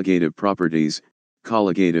called colligative properties.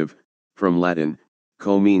 Colligative, from Latin,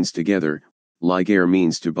 co means together, ligare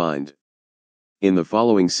means to bind. In the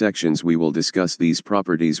following sections we will discuss these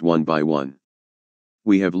properties one by one.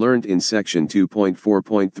 We have learned in section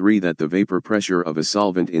 2.4.3 that the vapor pressure of a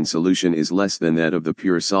solvent in solution is less than that of the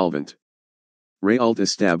pure solvent. Raoult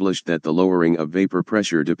established that the lowering of vapor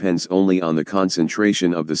pressure depends only on the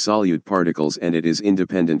concentration of the solute particles and it is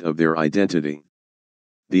independent of their identity.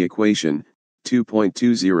 The equation,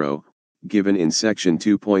 2.20, given in section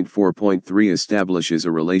 2.4.3 establishes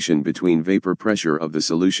a relation between vapor pressure of the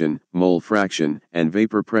solution, mole fraction, and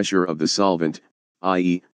vapor pressure of the solvent,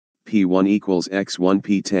 i.e., P1 equals X1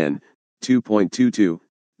 P10, 2.22,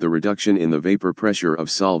 the reduction in the vapor pressure of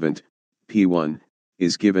solvent, P1,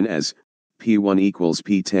 is given as P1 equals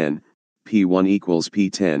P10, P1 equals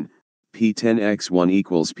P10, P10 x1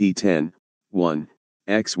 equals P10, 1,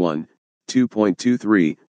 x1,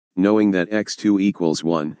 2.23, knowing that x2 equals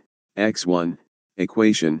 1, x1,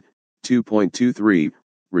 equation, 2.23,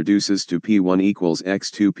 reduces to P1 equals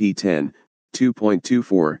x2 P10,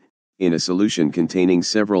 2.24, in a solution containing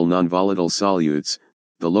several nonvolatile solutes,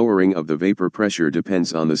 the lowering of the vapor pressure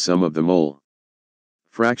depends on the sum of the mole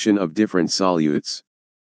fraction of different solutes.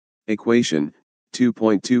 Equation,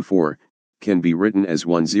 2.24, can be written as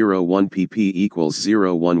 101 pp equals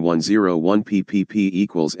 01101 ppp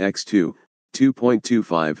equals x2,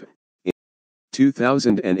 2.25, in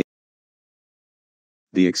 2008.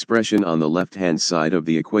 The expression on the left-hand side of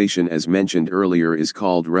the equation as mentioned earlier is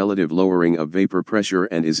called relative lowering of vapor pressure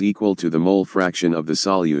and is equal to the mole fraction of the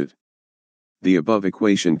solute. The above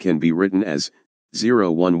equation can be written as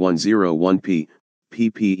 01101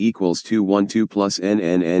 pp equals 212 plus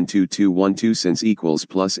nnn 2212 since equals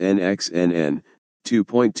plus nxnn,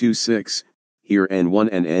 2.26, here n1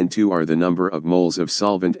 and n2 are the number of moles of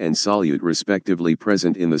solvent and solute respectively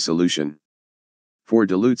present in the solution. For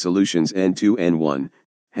dilute solutions n2 n1,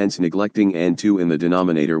 hence neglecting n2 in the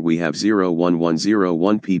denominator we have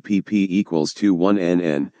 01101 ppP equals 21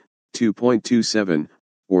 nn, 2.27,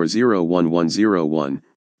 or 01101,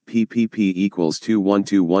 ppP equals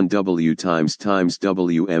 2121 W times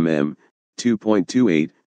WMM,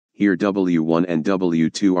 2.28, here W1 and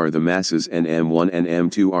W2 are the masses and M1 and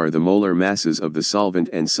M2 are the molar masses of the solvent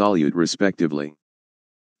and solute respectively.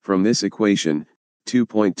 From this equation,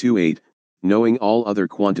 2.28, knowing all other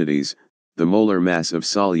quantities, the molar mass of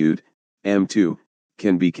solute, M2,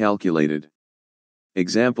 can be calculated.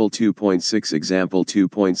 Example 2.6 Example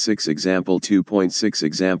 2.6 Example 2.6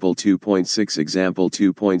 Example 2.6 Example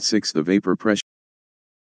 2.6 The vapor pressure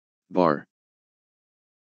bar.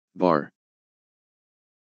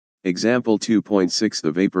 Example 2.6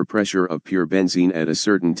 The vapor pressure of pure benzene at a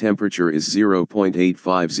certain temperature is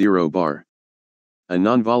 0.850 bar. A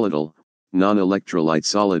non-volatile, non-electrolyte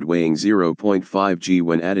solid weighing 0.5 g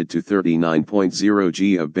when added to 39.0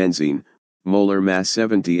 g of benzene, molar mass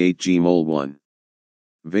 78 g mol 1.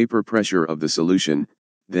 Vapor pressure of the solution,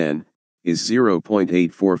 then, is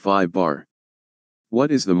 0.845 bar.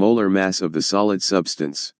 What is the molar mass of the solid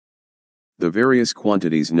substance? The various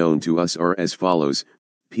quantities known to us are as follows: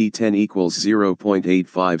 P10 equals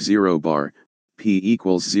 0.850 bar, P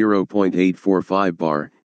equals 0.845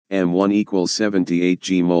 bar, M1 equals 78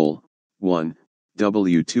 g mol, 1,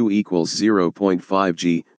 W2 equals 0.5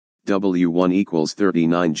 g, W1 equals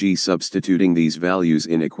 39 g. Substituting these values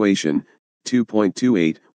in equation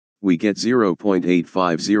 2.28, we get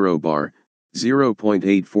 0.850 bar,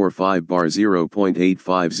 0.845 bar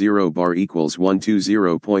 0.850 bar equals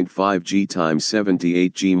 120.5 g times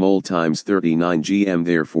 78 g mol times 39 g m.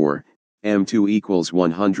 Therefore, M2 equals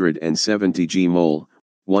 170 g mol.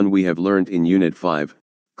 1. We have learned in Unit 5,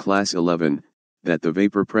 Class 11, that the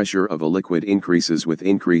vapor pressure of a liquid increases with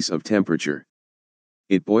increase of temperature.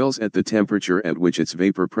 It boils at the temperature at which its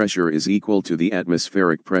vapor pressure is equal to the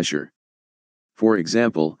atmospheric pressure. For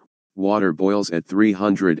example, water boils at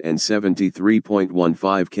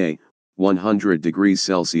 373.15 K, 100 degrees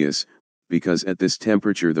Celsius, because at this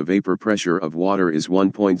temperature the vapor pressure of water is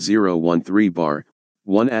 1.013 bar,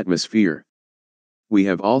 1 atmosphere. We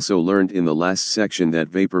have also learned in the last section that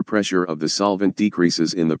vapor pressure of the solvent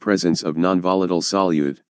decreases in the presence of nonvolatile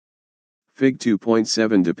solute. Fig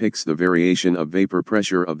 2.7 depicts the variation of vapor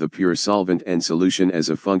pressure of the pure solvent and solution as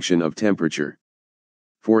a function of temperature.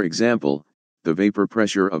 For example, the vapor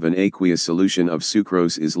pressure of an aqueous solution of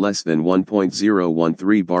sucrose is less than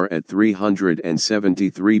 1.013 bar at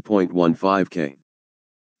 373.15 K.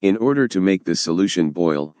 In order to make this solution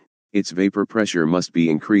boil, its vapor pressure must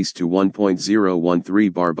be increased to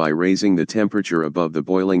 1.013 bar by raising the temperature above the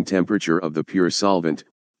boiling temperature of the pure solvent,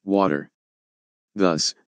 water.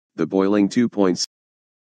 Thus, the boiling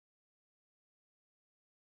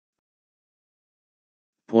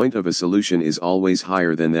point of a solution is always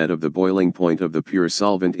higher than that of the boiling point of the pure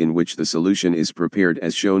solvent in which the solution is prepared,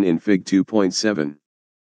 as shown in Fig 2.7.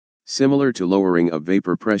 Similar to lowering of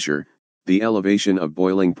vapor pressure, the elevation of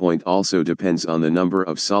boiling point also depends on the number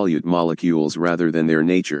of solute molecules rather than their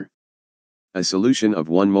nature. A solution of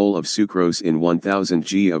 1 mole of sucrose in 1000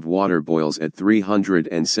 g of water boils at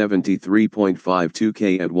 373.52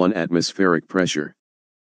 K at 1 atmospheric pressure.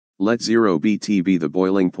 Let 0 Bt be the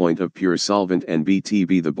boiling point of pure solvent and Bt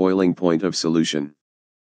be the boiling point of solution.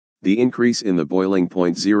 The increase in the boiling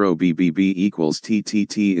point 0 BBB equals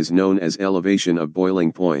TTT is known as elevation of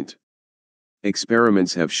boiling point.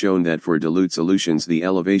 Experiments have shown that for dilute solutions the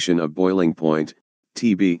elevation of boiling point,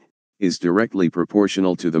 TB, is directly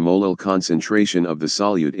proportional to the molal concentration of the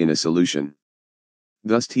solute in a solution.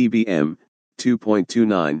 Thus TBm,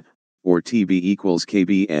 2.29, or Tb equals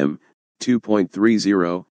Kbm,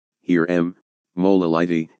 2.30, here m,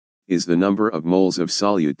 molality, is the number of moles of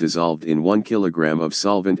solute dissolved in 1 kg of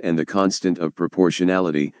solvent, and the constant of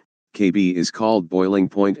proportionality, Kb, is called boiling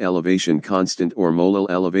point elevation constant or molal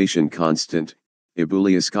elevation constant,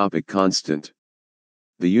 ebullioscopic constant.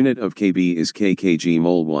 The unit of Kb is kg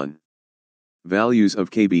mol 1. Values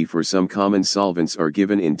of Kb for some common solvents are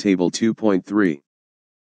given in table 2.3.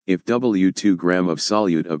 If W2 gram of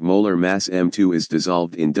solute of molar mass M2 is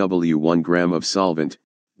dissolved in W1 gram of solvent,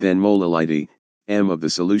 then molality, M of the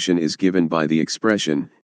solution, is given by the expression,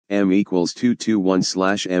 M equals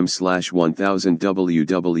 221/m/1000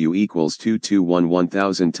 WW equals 221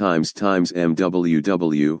 1000 times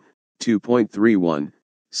MWW, 2.31,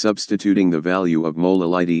 substituting the value of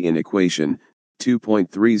molality in equation,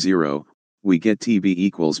 2.30, we get Tb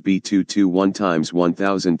equals B221 times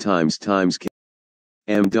 1000 times K.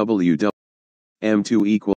 MWW, M2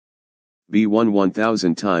 equals B1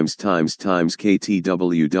 1000 times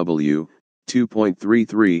KTWW,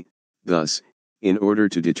 2.33, thus, in order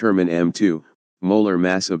to determine M2, molar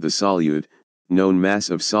mass of the solute, known mass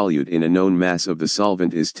of solute in a known mass of the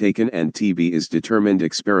solvent is taken, and Tb is determined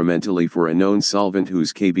experimentally for a known solvent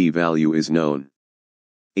whose Kb value is known.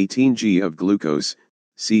 18 g of glucose,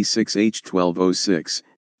 C6H12O6,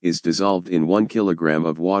 is dissolved in 1 kg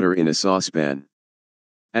of water in a saucepan.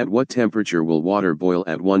 At what temperature will water boil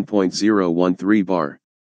at 1.013 bar?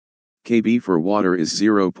 Kb for water is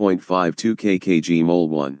 0.52 kg mol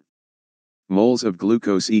 1. Moles of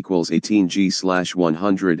glucose equals 18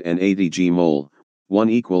 g/180 g mol, 1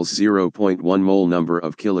 equals 0.1 mole. Number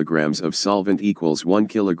of kilograms of solvent equals 1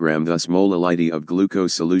 kg. Thus molality of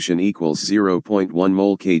glucose solution equals 0.1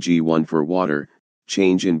 mole kg1 for water.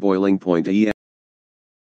 Change in boiling point EF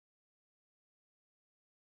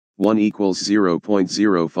 1 equals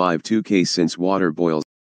 0.052 K since water boils.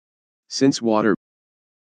 Since water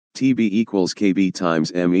Tb equals Kb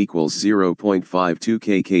times m equals 0.52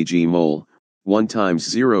 kg mol, 1 times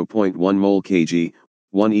 0.1 mol kg,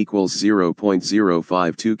 1 equals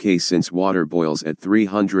 0.052 K since water boils at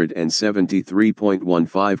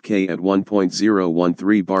 373.15 K at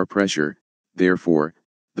 1.013 bar pressure, therefore,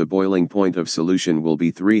 the boiling point of solution will be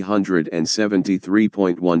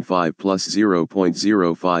 373.15 plus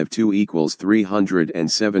 0.052 equals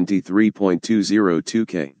 373.202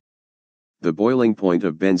 K. The boiling point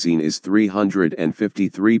of benzene is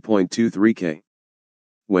 353.23 K.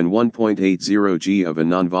 When 1.80 g of a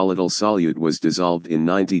nonvolatile solute was dissolved in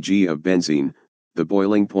 90 g of benzene, the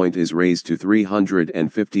boiling point is raised to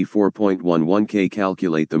 354.11 K.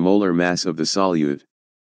 Calculate the molar mass of the solute.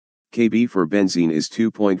 Kb for benzene is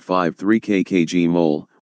 2.53 kg mol,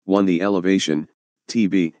 1. The elevation,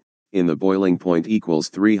 Tb, in the boiling point equals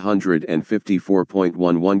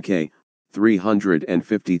 354.11 K,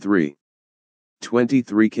 353.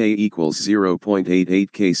 23 K equals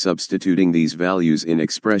 0.88 K. Substituting these values in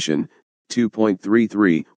expression,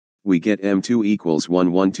 2.33, we get M2 equals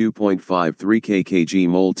 112.53 kg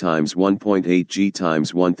mol times 1.8 g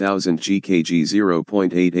times 1000 g kg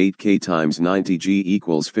 0.88 K times 90 g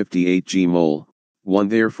equals 58 g mol, 1.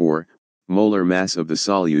 Therefore, molar mass of the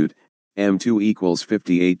solute, M2 equals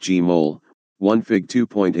 58 g mol, 1. Fig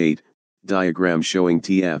 2.8, diagram showing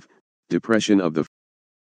TF, depression of the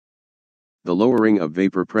lowering of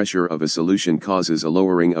vapor pressure of a solution causes a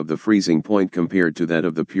lowering of the freezing point compared to that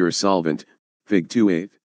of the pure solvent, Fig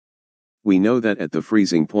 2.8. We know that at the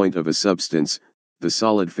freezing point of a substance, the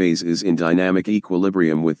solid phase is in dynamic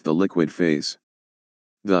equilibrium with the liquid phase.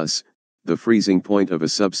 Thus, the freezing point of a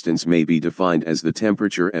substance may be defined as the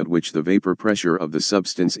temperature at which the vapor pressure of the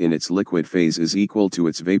substance in its liquid phase is equal to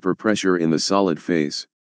its vapor pressure in the solid phase.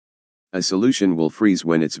 A solution will freeze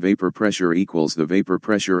when its vapor pressure equals the vapor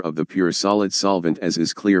pressure of the pure solid solvent, as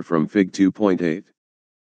is clear from Fig 2.8.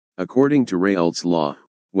 According to Raoult's law,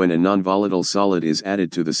 when a nonvolatile solid is added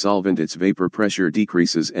to the solvent, its vapor pressure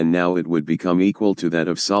decreases, and now it would become equal to that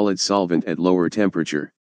of solid solvent at lower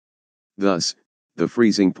temperature. Thus, the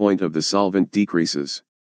freezing point of the solvent decreases.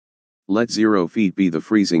 Let 0 feet be the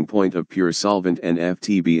freezing point of pure solvent and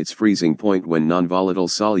Ft be its freezing point when nonvolatile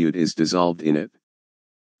solute is dissolved in it.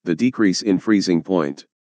 The decrease in freezing point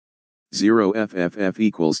 0 FFF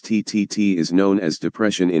equals TTT is known as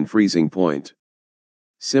depression in freezing point.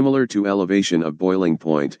 Similar to elevation of boiling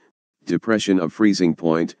point, depression of freezing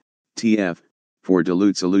point, TF, for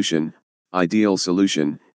dilute solution, ideal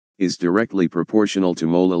solution, is directly proportional to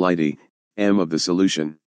molality, M of the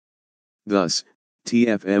solution. Thus,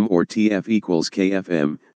 TFM or TF equals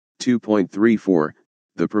KFM, 2.34,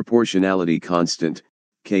 The proportionality constant,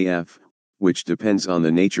 Kf, which depends on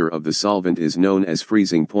the nature of the solvent, is known as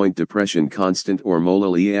freezing point depression constant or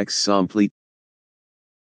molal Ex Somplete.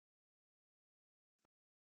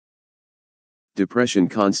 Depression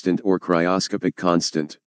constant or cryoscopic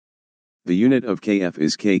constant. The unit of Kf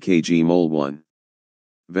is kg mol 1.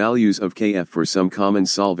 Values of Kf for some common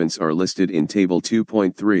solvents are listed in table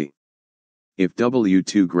 2.3. If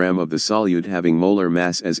W2 gram of the solute having molar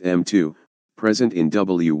mass as M2, present in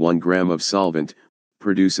W1 gram of solvent,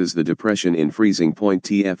 produces the depression in freezing point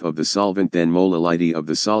Tf of the solvent, then molality of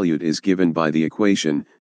the solute is given by the equation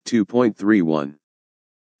 2.31.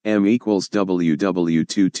 M equals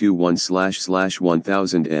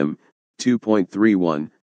WW221//1000 M, 2.31,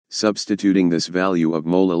 substituting this value of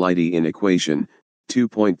molality in equation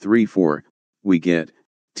 2.34, we get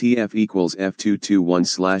Tf equals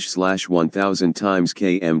F221//1000 times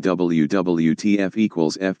kmWW. Tf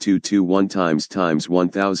equals F221 times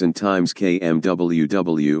 1000 times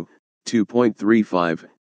kmWW, 2.35,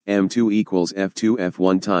 M2 equals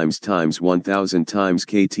F2F1 times 1000 times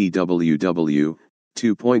ktWW,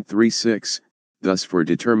 2.36, thus for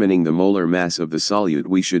determining the molar mass of the solute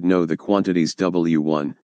we should know the quantities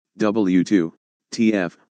W1, W2,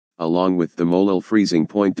 Tf, along with the molal freezing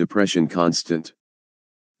point depression constant.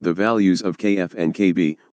 The values of Kf and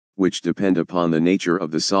Kb, which depend upon the nature of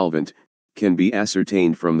the solvent, can be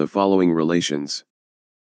ascertained from the following relations.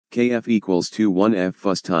 Kf equals 21 F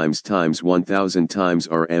Fus times 1000 times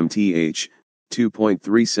RMTH,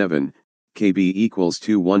 2.37, Kb equals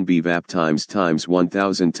 21 B Vap times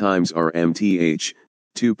 1000 times RMTH,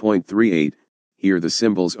 2.38, here the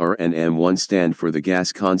symbols R and M1 stand for the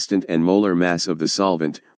gas constant and molar mass of the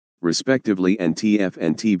solvent, respectively, and Tf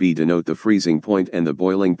and Tb denote the freezing point and the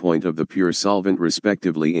boiling point of the pure solvent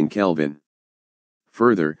respectively in Kelvin.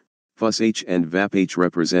 Further, Fus H and Vap H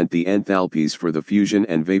represent the enthalpies for the fusion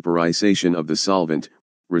and vaporization of the solvent,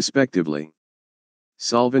 respectively.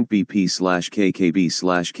 Solvent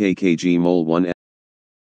BP/kkb/kkg mol 1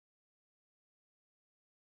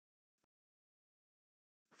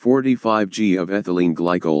 45 g of ethylene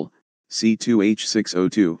glycol,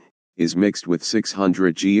 C2H6O2, is mixed with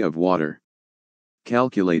 600 g of water.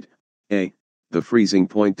 Calculate A. the freezing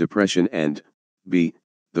point depression and B.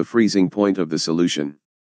 the freezing point of the solution.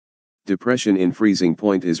 Depression in freezing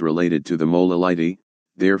point is related to the molality,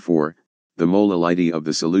 therefore, the molality of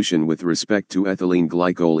the solution with respect to ethylene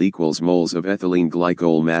glycol equals moles of ethylene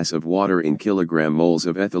glycol mass of water in kilogram. Moles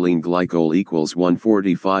of ethylene glycol equals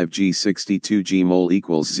 145 g 62 g mole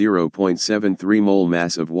equals 0.73 mole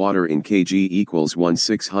mass of water in kg equals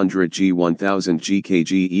 1600 g 1000 g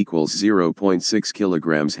kg equals 0.6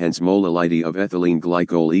 kilograms. Hence molality of ethylene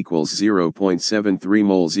glycol equals 0.73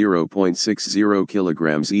 mole. 0.60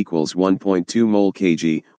 kilograms equals 1.2 mole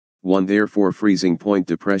kg. 1 Therefore freezing point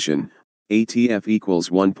depression, ATF equals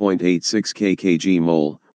 1.86 kkg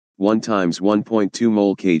mole, 1 times 1.2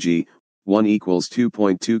 mole kg, 1 equals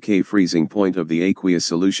 2.2 k. Freezing point of the aqueous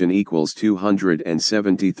solution equals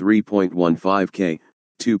 273.15 k,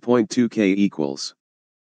 2.2 k equals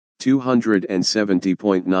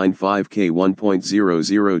 270.95 k.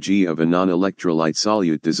 1.00 g of a non-electrolyte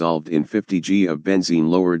solute dissolved in 50 g of benzene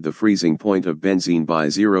lowered the freezing point of benzene by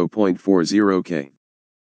 0.40 k.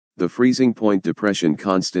 The freezing point depression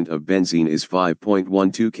constant of benzene is 5.12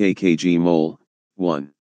 kkg mole.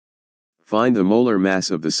 1. Find the molar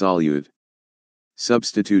mass of the solute.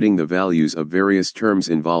 Substituting the values of various terms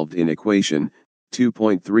involved in equation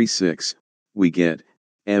 2.36, we get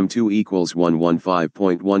M2 equals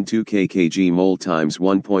 115.12 kkg mole times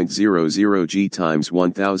 1.00 g times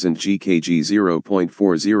 1000 g kg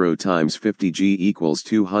 0.40 times 50 g equals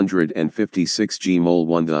 256 g mole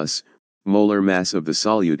 1. Thus, molar mass of the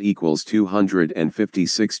solute equals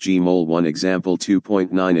 256 g mole. 1 Example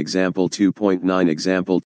 2.9 Example 2.9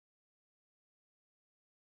 Example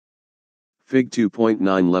Fig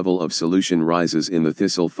 2.9 Level of solution rises in the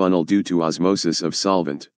thistle funnel due to osmosis of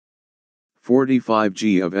solvent. 45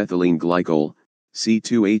 g of ethylene glycol,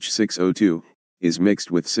 C2H6O2, is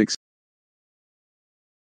mixed with 6.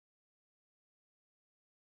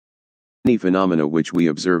 Many phenomena which we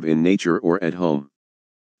observe in nature or at home.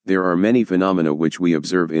 There are many phenomena which we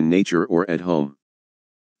observe in nature or at home.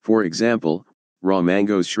 For example, raw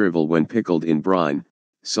mangoes shrivel when pickled in brine,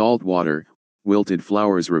 salt water, wilted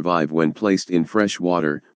flowers revive when placed in fresh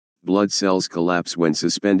water, blood cells collapse when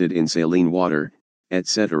suspended in saline water,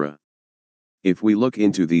 etc. If we look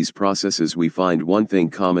into these processes we find one thing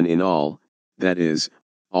common in all, that is,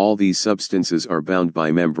 all these substances are bound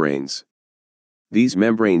by membranes. These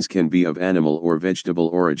membranes can be of animal or vegetable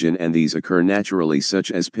origin and these occur naturally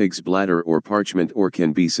such as pig's bladder or parchment or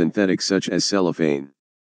can be synthetic such as cellophane.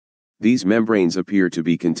 These membranes appear to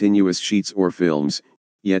be continuous sheets or films,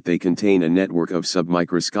 yet they contain a network of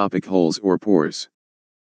submicroscopic holes or pores.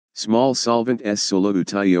 Small solvent S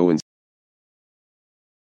solution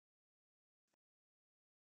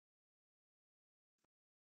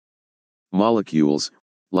molecules,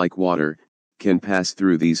 like water, can pass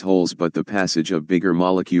through these holes, but the passage of bigger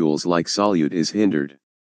molecules like solute is hindered.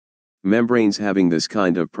 Membranes having this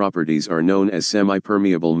kind of properties are known as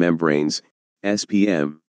semipermeable membranes,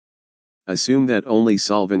 SPM. Assume that only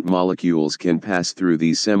solvent molecules can pass through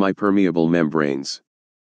these semipermeable membranes.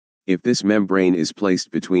 If this membrane is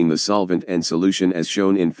placed between the solvent and solution as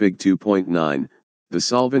shown in Fig 2.9, the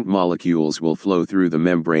solvent molecules will flow through the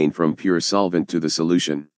membrane from pure solvent to the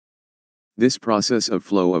solution. This process of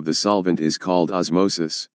flow of the solvent is called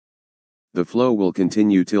osmosis. The flow will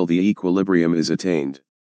continue till the equilibrium is attained.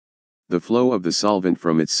 The flow of the solvent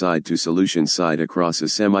from its side to solution side across a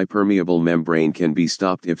semipermeable membrane can be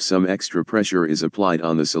stopped if some extra pressure is applied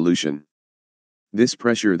on the solution. This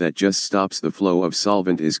pressure that just stops the flow of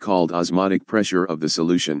solvent is called osmotic pressure of the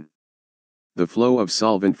solution. The flow of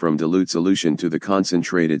solvent from dilute solution to the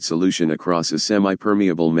concentrated solution across a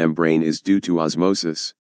semipermeable membrane is due to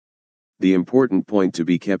osmosis. The important point to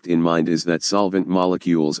be kept in mind is that solvent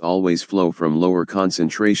molecules always flow from lower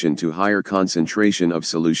concentration to higher concentration of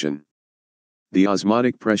solution. The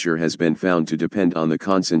osmotic pressure has been found to depend on the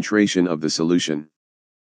concentration of the solution.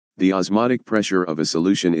 The osmotic pressure of a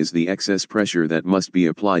solution is the excess pressure that must be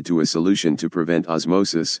applied to a solution to prevent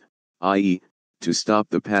osmosis, i.e., to stop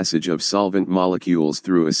the passage of solvent molecules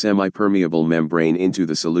through a semipermeable membrane into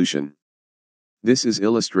the solution. This is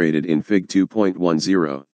illustrated in Fig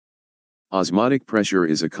 2.10. Osmotic pressure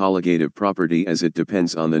is a colligative property as it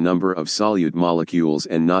depends on the number of solute molecules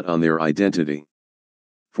and not on their identity.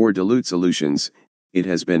 For dilute solutions, it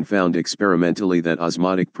has been found experimentally that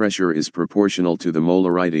osmotic pressure is proportional to the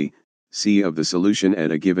molarity, C, of the solution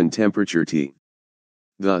at a given temperature T.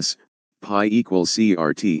 Thus, pi equals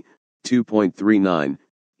CRT, 2.39,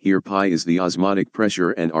 here pi is the osmotic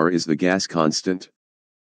pressure and R is the gas constant.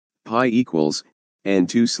 Pi equals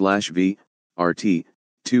N2/V, RT,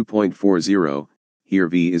 2.40, here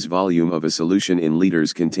V is volume of a solution in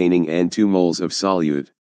liters containing N2 moles of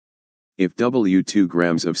solute. If W2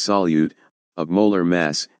 grams of solute, of molar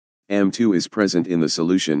mass, M2 is present in the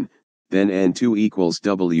solution, then N2 equals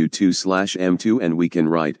W2/M2 and we can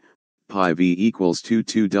write, pi V equals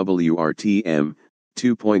 22 WRTM,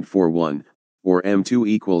 2.41, or M2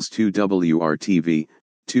 equals 2 WRTV,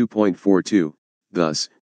 2.42, thus,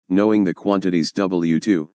 knowing the quantities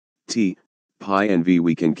W2, T, pi and V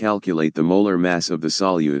we can calculate the molar mass of the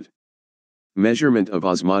solute. Measurement of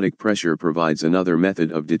osmotic pressure provides another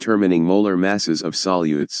method of determining molar masses of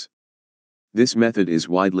solutes. This method is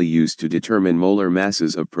widely used to determine molar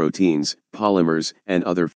masses of proteins, polymers, and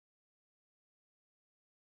other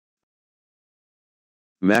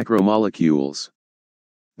macromolecules.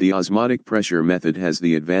 The osmotic pressure method has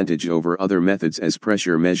the advantage over other methods as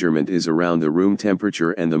pressure measurement is around the room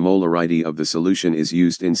temperature and the molarity of the solution is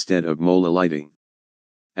used instead of molality.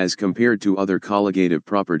 As compared to other colligative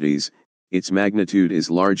properties, its magnitude is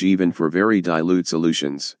large even for very dilute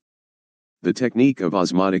solutions. The technique of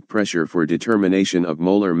osmotic pressure for determination of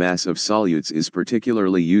molar mass of solutes is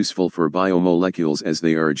particularly useful for biomolecules as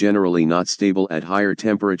they are generally not stable at higher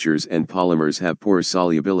temperatures and polymers have poor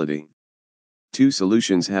solubility. Two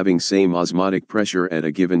solutions having same osmotic pressure at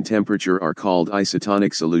a given temperature are called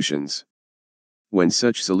isotonic solutions. When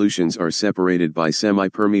such solutions are separated by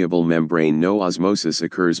semipermeable membrane, no osmosis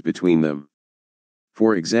occurs between them.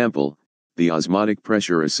 For example, the osmotic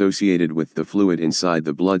pressure associated with the fluid inside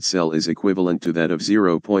the blood cell is equivalent to that of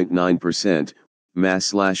 0.9%,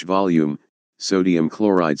 mass/volume, sodium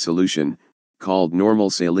chloride solution, called normal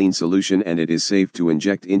saline solution, and it is safe to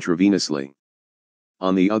inject intravenously.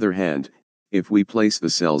 On the other hand, if we place the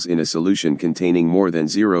cells in a solution containing more than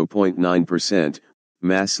 0.9%,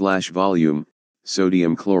 mass/volume,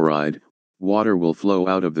 sodium chloride, water will flow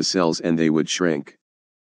out of the cells and they would shrink.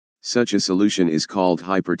 Such a solution is called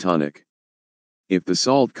hypertonic. If the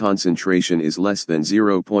salt concentration is less than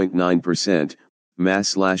 0.9%,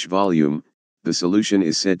 mass/volume, the solution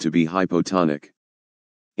is said to be hypotonic.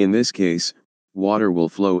 In this case, water will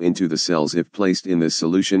flow into the cells if placed in this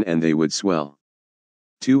solution and they would swell.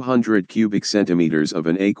 200 cubic centimeters of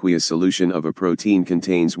an aqueous solution of a protein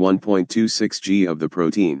contains 1.26 g of the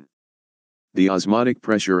protein. The osmotic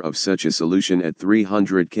pressure of such a solution at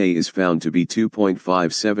 300 K is found to be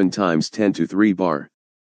 2.57 times 10 to 3 bar.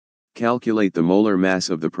 Calculate the molar mass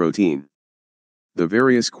of the protein. The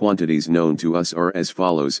various quantities known to us are as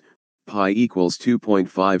follows: pi equals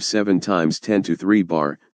 2.57 times 10 to 3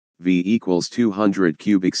 bar, V equals 200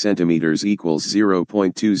 cubic centimeters equals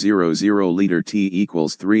 0.200 liter. T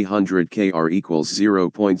equals 300 kR equals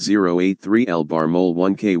 0.083 L bar mole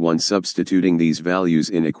 1 K1. Substituting these values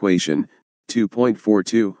in equation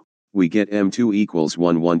 2.42, we get M2 equals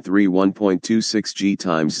 1131.26 G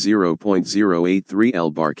times 0.083 L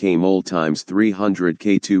bar K mole times 300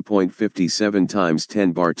 K. 2.57 times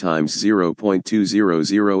 10 bar times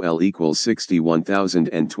 0.200 L equals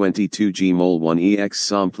 61,022 G mole 1 EX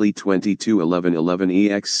sample 221111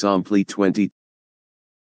 EX sample 20.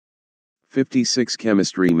 56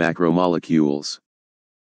 Chemistry macromolecules.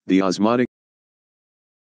 The osmotic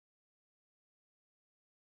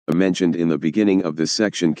mentioned in the beginning of this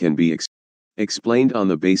section can be explained on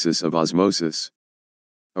the basis of osmosis.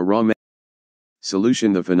 A raw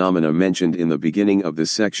solution. The phenomena mentioned in the beginning of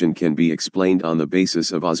this section can be explained on the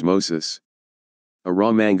basis of osmosis. A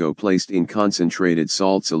raw mango placed in concentrated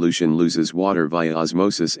salt solution loses water via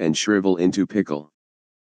osmosis and shrivel into pickle.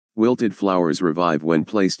 Wilted flowers revive when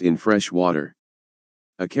placed in fresh water.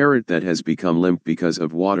 A carrot that has become limp because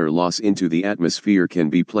of water loss into the atmosphere can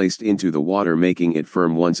be placed into the water, making it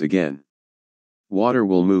firm once again. Water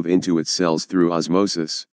will move into its cells through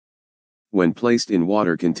osmosis. When placed in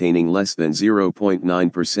water containing less than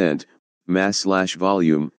 0.9%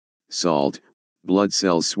 mass/volume, salt, blood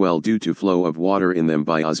cells swell due to flow of water in them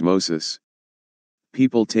by osmosis.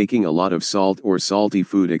 People taking a lot of salt or salty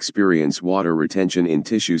food experience water retention in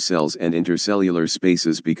tissue cells and intercellular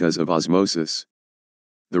spaces because of osmosis.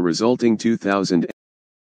 The resulting 2000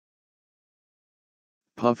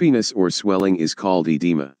 puffiness or swelling is called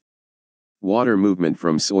edema. Water movement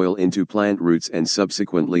from soil into plant roots and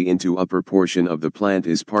subsequently into upper portion of the plant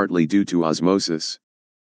is partly due to osmosis.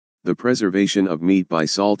 The preservation of meat by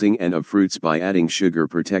salting and of fruits by adding sugar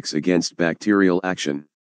protects against bacterial action.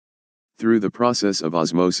 Through the process of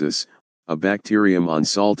osmosis, a bacterium on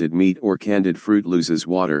salted meat or candied fruit loses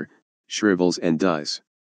water, shrivels and dies.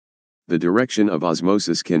 The direction of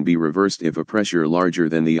osmosis can be reversed if a pressure larger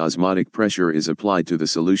than the osmotic pressure is applied to the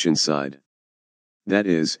solution side. That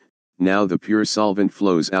is, now the pure solvent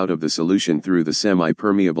flows out of the solution through the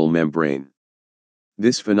semi-permeable membrane.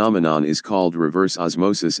 This phenomenon is called reverse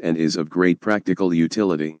osmosis and is of great practical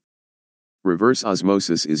utility. Reverse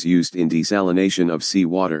osmosis is used in desalination of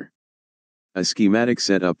seawater. A schematic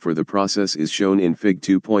setup for the process is shown in Fig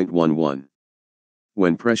 2.11.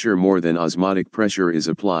 When pressure more than osmotic pressure is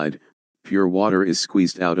applied, pure water is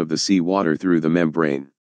squeezed out of the seawater through the membrane.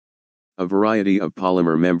 A variety of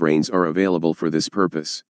polymer membranes are available for this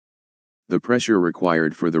purpose. The pressure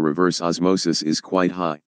required for the reverse osmosis is quite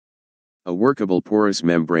high. A workable porous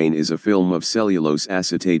membrane is a film of cellulose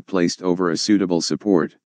acetate placed over a suitable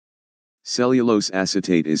support. Cellulose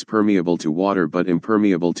acetate is permeable to water but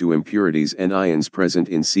impermeable to impurities and ions present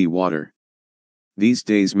in seawater. These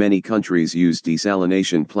days many countries use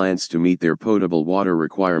desalination plants to meet their potable water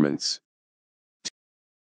requirements.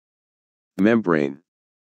 Membrane.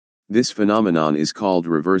 This phenomenon is called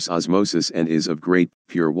reverse osmosis and is of great.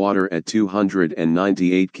 Pure water at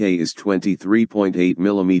 298 K is 23.8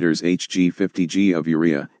 mm Hg. 50 G of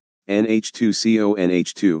urea, NH2CO.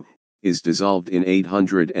 NH2 is dissolved in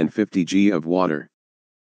 850 G of water.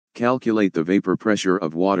 Calculate the vapor pressure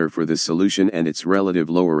of water for this solution and its relative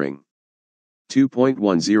lowering.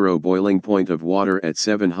 2.10 boiling point of water at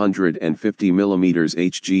 750 mm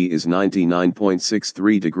Hg is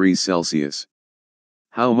 99.63 degrees Celsius.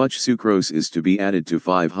 How much sucrose is to be added to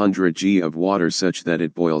 500 G of water such that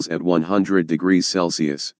it boils at 100 degrees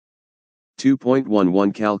Celsius?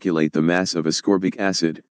 2.11 Calculate the mass of ascorbic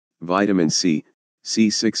acid, vitamin C,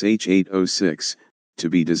 C6H8O6, to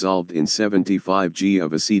be dissolved in 75 G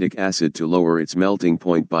of acetic acid to lower its melting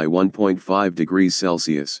point by 1.5 degrees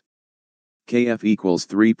Celsius. Kf equals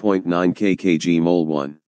 3.9 kg mole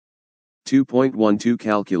 1. 2.12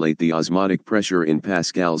 Calculate the osmotic pressure in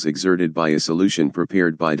pascals exerted by a solution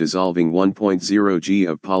prepared by dissolving 1.0 G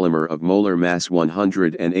of polymer of molar mass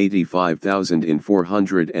 185,000 in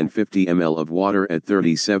 450 ml of water at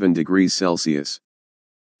 37 degrees Celsius.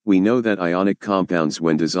 We know that ionic compounds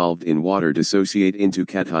when dissolved in water dissociate into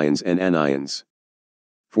cations and anions.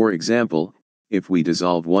 For example, if we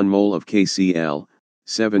dissolve 1 mole of KCl,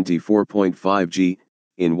 74.5 G,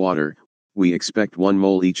 in water, we expect 1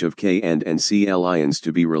 mole each of K and Cl ions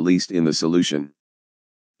to be released in the solution.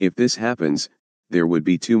 If this happens, there would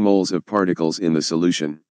be 2 moles of particles in the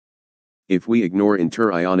solution. If we ignore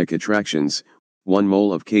inter-ionic attractions, 1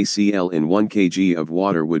 mole of KCl in 1 kg of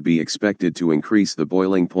water would be expected to increase the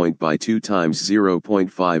boiling point by 2 times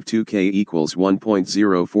 0.52 K equals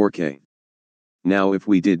 1.04 K. Now if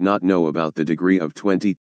we did not know about the degree of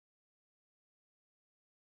 20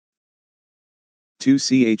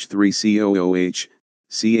 2CH3COOH,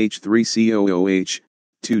 CH3COOH,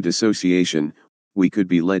 2 dissociation, we could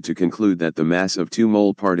be led to conclude that the mass of 2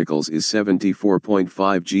 mole particles is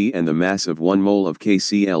 74.5 g and the mass of 1 mole of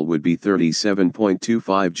KCl would be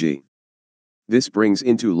 37.25 g. This brings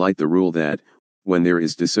into light the rule that, when there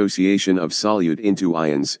is dissociation of solute into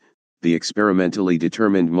ions, the experimentally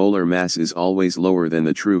determined molar mass is always lower than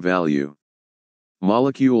the true value.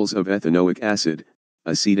 Molecules of ethanoic acid,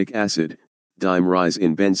 acetic acid, dimerise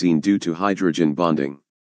in benzene due to hydrogen bonding.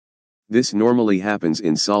 This normally happens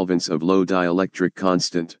in solvents of low dielectric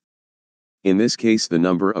constant. In this case, the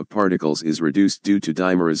number of particles is reduced due to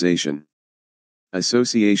dimerization.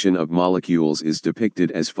 Association of molecules is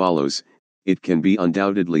depicted as follows. It can be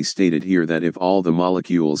undoubtedly stated here that if all the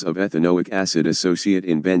molecules of ethanoic acid associate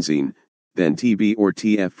in benzene, then Tb or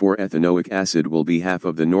Tf for ethanoic acid will be half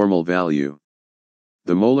of the normal value.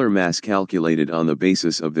 The molar mass calculated on the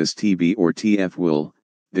basis of this Tb or Tf will,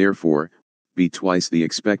 therefore, be twice the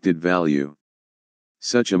expected value.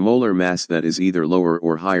 Such a molar mass that is either lower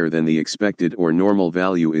or higher than the expected or normal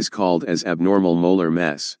value is called as abnormal molar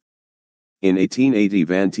mass. In 1880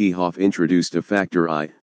 Van 't Hoff introduced a factor I,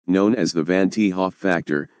 known as the Van 't Hoff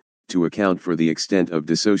factor, to account for the extent of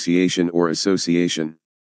dissociation or association.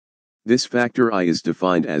 This factor I is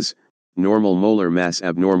defined as normal molar mass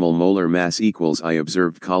abnormal molar mass equals I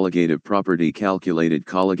observed colligative property calculated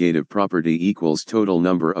colligative property equals total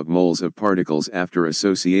number of moles of particles after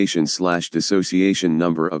association / dissociation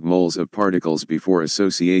number of moles of particles before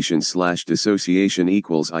association / dissociation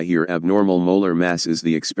equals I. Here abnormal molar mass is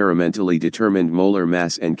the experimentally determined molar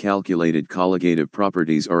mass and calculated colligative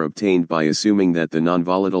properties are obtained by assuming that the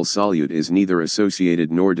nonvolatile solute is neither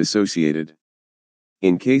associated nor dissociated.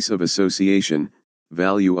 In case of association,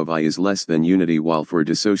 value of I is less than unity while for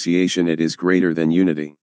dissociation it is greater than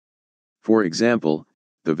unity. For example,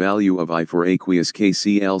 the value of I for aqueous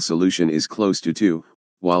KCl solution is close to 2,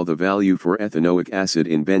 while the value for ethanoic acid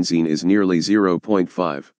in benzene is nearly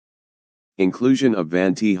 0.5. Inclusion of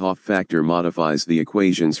Van 't Hoff factor modifies the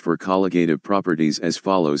equations for colligative properties as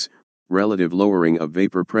follows: relative lowering of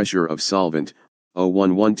vapor pressure of solvent,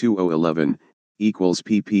 0.112/011, equals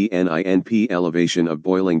ppNINP elevation of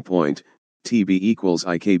boiling point, Tb equals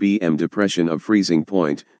IkBm depression of freezing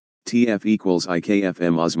point, Tf equals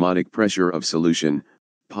IkFm osmotic pressure of solution,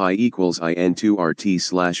 pi equals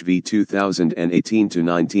IN2RT/V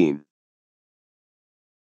 2018-19.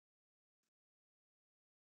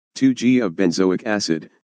 2G of benzoic acid,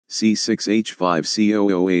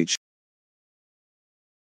 C6H5COOH,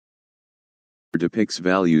 depicts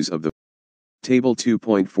values of the Table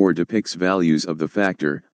 2.4 depicts values of the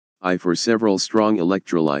factor I for several strong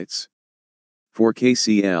electrolytes. For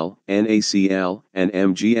KCl, NaCl, and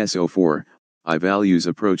MgSO4, I values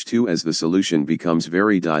approach 2 as the solution becomes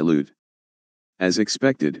very dilute. As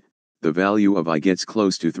expected, the value of I gets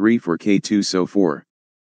close to 3 for K2SO4.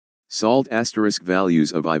 Solved asterisk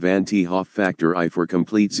values of I Van 't Hoff factor I for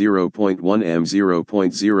complete 0.1 m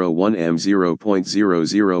 0.01 m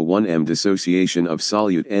 0.001 m dissociation of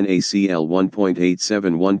solute NaCl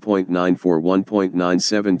 1.87 1.94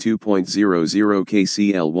 1.97 2.00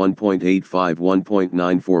 KCl 1.85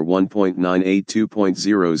 1.94 1.98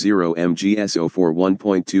 2.00 MgSO4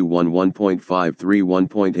 1.21 1.53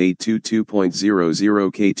 1.82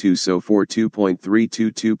 2.00 K2SO4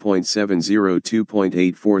 2.32 2.70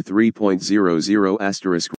 2.843 3.00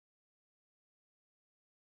 asterisk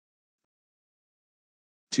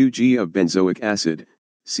 2G of benzoic acid,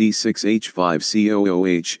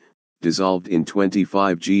 C6H5COOH, dissolved in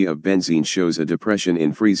 25 G of benzene shows a depression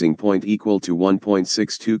in freezing point equal to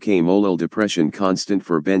 1.62 K molal depression constant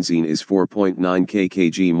for benzene is 4.9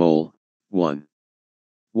 kg mole, 1.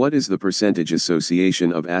 What is the percentage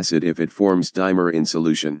association of acid if it forms dimer in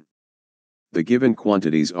solution? The given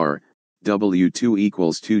quantities are W2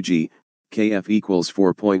 equals 2G, Kf equals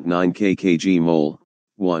 4.9 kg mole,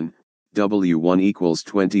 1, W1 equals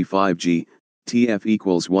 25G, Tf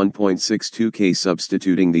equals 1.62 K.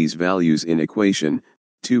 Substituting these values in equation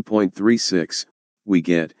 2.36, we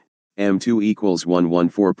get M2 equals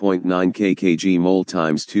 114.9 kg mole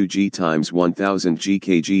times 2G times 1000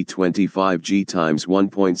 gkg 25G times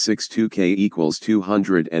 1.62 K equals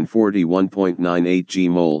 241.98 g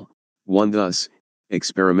mole, 1. Thus,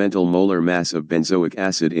 experimental molar mass of benzoic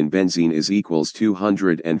acid in benzene is equals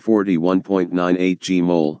 241.98 g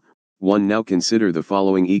mole, 1. Now consider the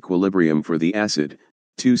following equilibrium for the acid,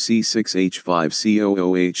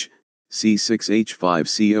 2C6H5COOH,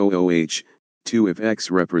 C6H5COOH, 2. If X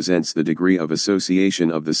represents the degree of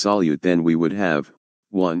association of the solute, then we would have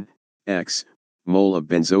 1, X, mole of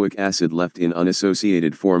benzoic acid left in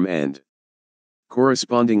unassociated form and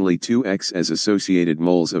Correspondingly 2x as associated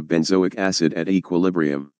moles of benzoic acid at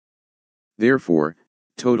equilibrium. Therefore,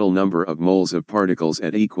 total number of moles of particles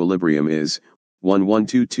at equilibrium is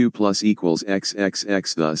 1122 plus equals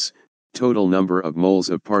xxx. Thus, total number of moles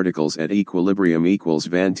of particles at equilibrium equals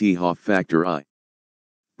Van 't Hoff factor I.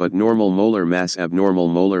 But normal molar mass abnormal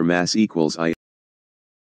molar mass equals I.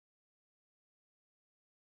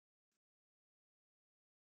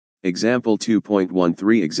 Example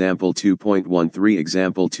 2.13 Example 2.13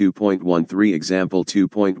 Example 2.13 Example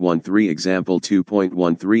 2.13 Example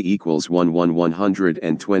 2.13 equals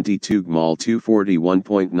 122 gmol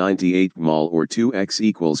 241.98 gmol or 2x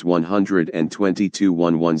equals 122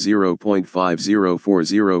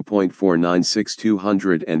 110.5040.496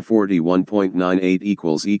 241.98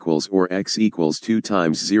 equals or x equals 2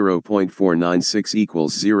 times 0.496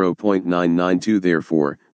 equals 0.992.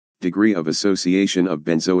 Therefore, degree of association of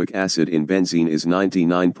benzoic acid in benzene is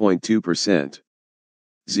 99.2%.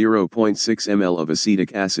 0.6 ml of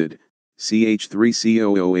acetic acid,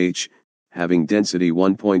 CH3COOH, having density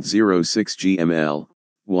 1.06 gml,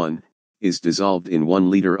 1, is dissolved in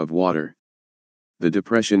 1 liter of water. The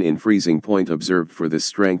depression in freezing point observed for the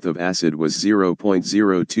strength of acid was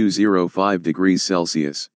 0.0205 degrees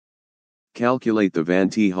Celsius. Calculate the Van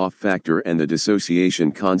 't Hoff factor and the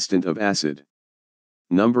dissociation constant of acid.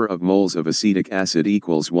 Number of moles of acetic acid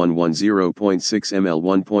equals 110.6 ml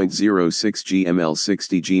 1.06 gml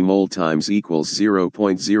 60 g mole times equals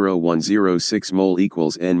 0.0106 mole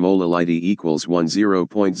equals n molility equals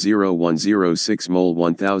 10.0106 mole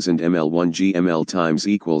 1000 ml 1 gml times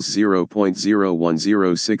equals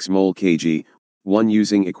 0.0106 mole kg, 1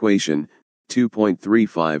 using equation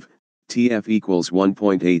 2.35, Tf equals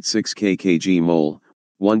 1.86 kg mole,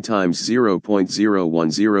 1 times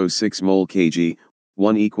 0.0106 mole kg,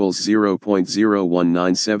 1 equals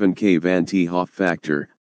 0.0197 K. Van 't Hoff factor,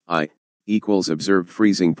 I, equals observed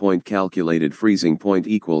freezing point. Calculated freezing point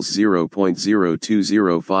equals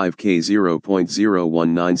 0.0205 K.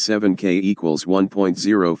 0.0197 K equals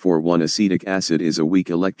 1.041. Acetic acid is a weak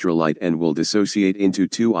electrolyte and will dissociate into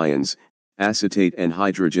 2 ions, acetate and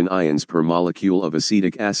hydrogen ions per molecule of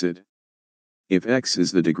acetic acid. If X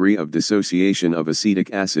is the degree of dissociation of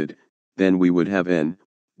acetic acid, then we would have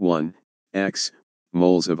N1, X,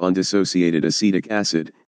 moles of undissociated acetic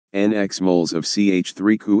acid, Nx moles of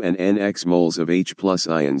CH3Cu and Nx moles of H plus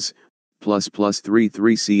ions, plus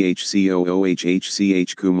 33CHCOOH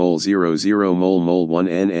HCHQ mole 00 mole 1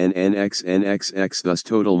 NNNX. Thus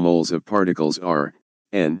total moles of particles are,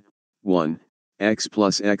 N1, X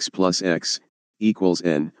plus X equals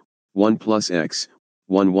N1 plus X,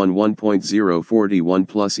 111.041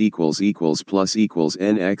 plus equals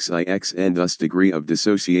NXIX, and thus degree of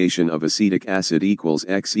dissociation of acetic acid equals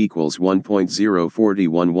X equals 1.041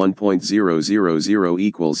 1.000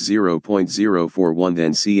 equals 0.041.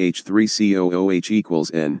 Then CH3COOH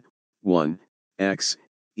equals N1, X,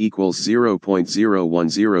 equals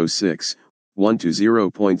 0.0106, 1 to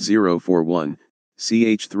 0.041,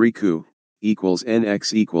 CH3Cu, equals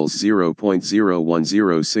Nx equals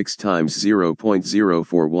 0.0106 times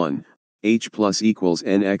 0.041, H plus equals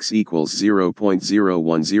Nx equals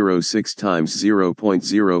 0.0106 times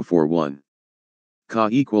 0.041. Ca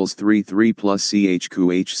equals 33 plus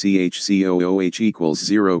CHQH CHCOOH equals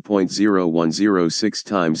 0.0106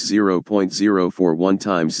 times 0.041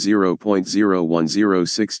 times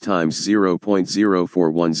 0.0106 times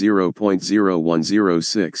 0.041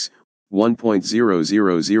 0.0106,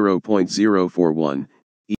 1.000.041.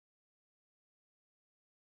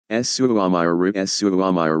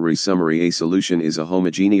 Suamire summary. A solution is a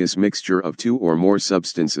homogeneous mixture of 2 or more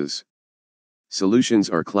substances. Solutions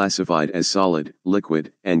are classified as solid,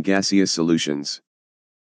 liquid, and gaseous solutions.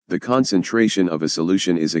 The concentration of a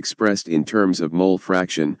solution is expressed in terms of mole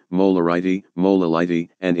fraction, molality,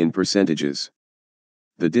 and in percentages.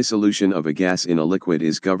 The dissolution of a gas in a liquid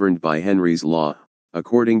is governed by Henry's law,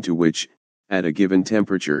 according to which, at a given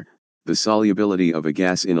temperature, the solubility of a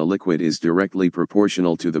gas in a liquid is directly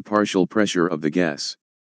proportional to the partial pressure of the gas.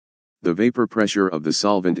 The vapor pressure of the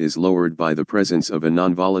solvent is lowered by the presence of a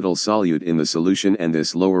nonvolatile solute in the solution, and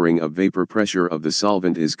this lowering of vapor pressure of the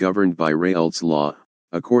solvent is governed by Raoult's law,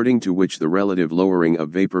 according to which the relative lowering of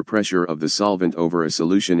vapor pressure of the solvent over a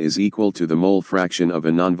solution is equal to the mole fraction of a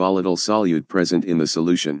nonvolatile solute present in the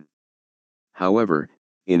solution. However,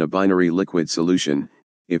 in a binary liquid solution,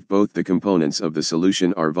 if both the components of the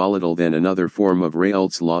solution are volatile, then another form of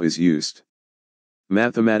Raoult's law is used.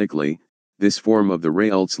 Mathematically, this form of the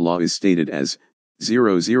Raoult's law is stated as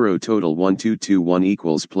 0 total 1221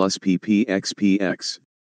 equals plus ppx.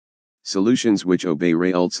 Solutions which obey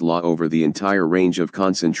Raoult's law over the entire range of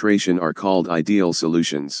concentration are called ideal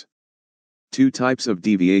solutions. Two types of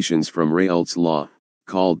deviations from Raoult's law,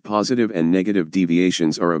 called positive and negative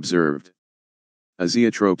deviations, are observed.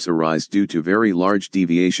 Azeotropes arise due to very large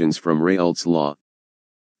deviations from Raoult's law.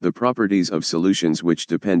 The properties of solutions which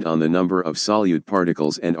depend on the number of solute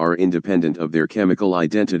particles and are independent of their chemical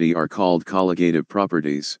identity are called colligative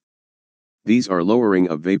properties. These are lowering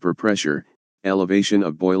of vapor pressure, elevation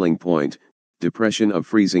of boiling point, depression of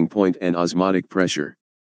freezing point, and osmotic pressure.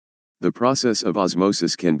 The process of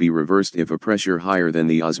osmosis can be reversed if a pressure higher than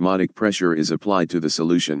the osmotic pressure is applied to the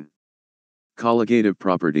solution. Colligative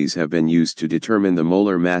properties have been used to determine the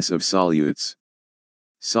molar mass of solutes.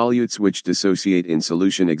 Solutes which dissociate in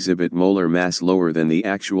solution exhibit molar mass lower than the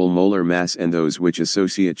actual molar mass, and those which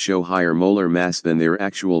associate show higher molar mass than their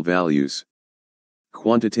actual values.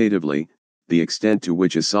 Quantitatively, the extent to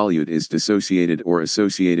which a solute is dissociated or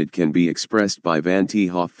associated can be expressed by Van 't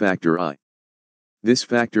Hoff factor I. This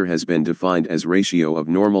factor has been defined as ratio of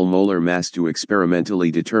normal molar mass to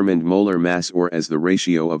experimentally determined molar mass, or as the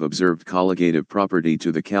ratio of observed colligative property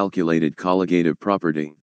to the calculated colligative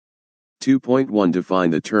property. 2.1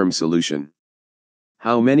 Define the term solution.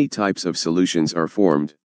 How many types of solutions are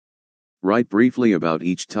formed? Write briefly about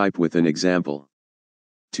each type with an example.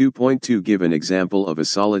 2.2 Give an example of a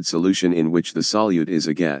solid solution in which the solute is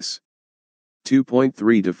a gas.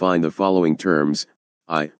 2.3 Define the following terms: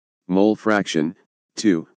 I. Mole fraction.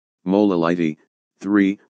 2. Molality.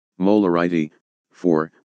 3. Molarity.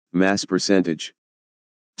 4. Mass percentage.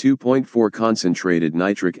 2.4 Concentrated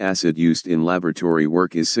nitric acid used in laboratory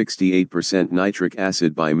work is 68% nitric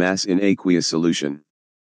acid by mass in aqueous solution.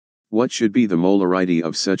 What should be the molarity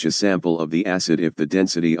of such a sample of the acid if the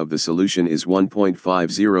density of the solution is 1.504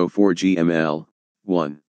 gml?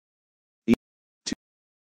 1.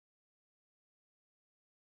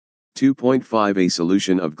 2.5 A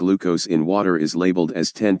solution of glucose in water is labeled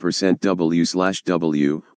as 10%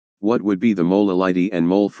 W/W. What would be the molality and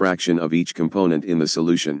mole fraction of each component in the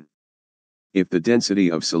solution? If the density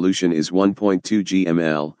of solution is 1.2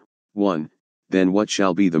 gml, 1, then what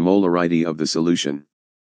shall be the molarity of the solution?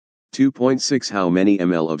 2.6 How many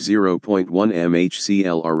ml of 0.1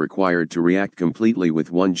 mHCl are required to react completely with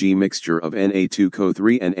 1 G mixture of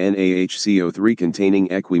Na2CO3 and NaHCO3 containing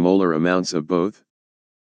equimolar amounts of both?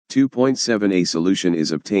 2.7 A solution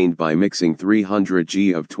is obtained by mixing 300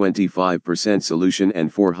 G of 25% solution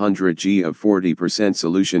and 400 G of 40%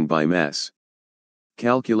 solution by mass.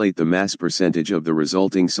 Calculate the mass percentage of the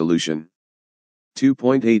resulting solution.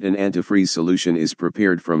 2.8 An antifreeze solution is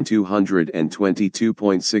prepared from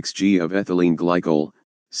 222.6 G of ethylene glycol,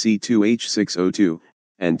 C2H6O2,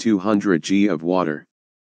 and 200 G of water.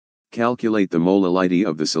 Calculate the molality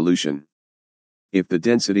of the solution. If the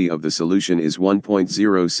density of the solution is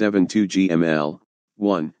 1.072 gml,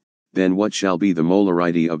 1, then what shall be the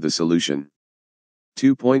molarity of the solution?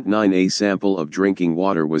 2.9 A sample of drinking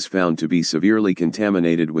water was found to be severely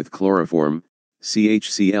contaminated with chloroform,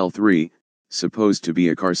 CHCl3, supposed to be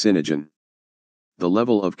a carcinogen. The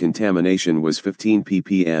level of contamination was 15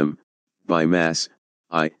 ppm, by mass.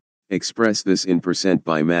 I. Express this in percent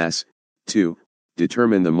by mass. 2.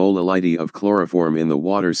 Determine the molality of chloroform in the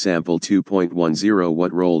water sample. 2.10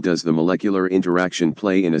 What role does the molecular interaction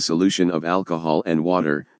play in a solution of alcohol and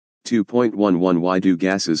water? 2.11 Why do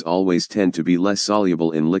gases always tend to be less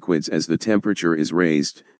soluble in liquids as the temperature is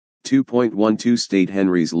raised? 2.12 State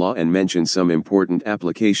Henry's law and mention some important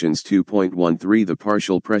applications. 2.13 The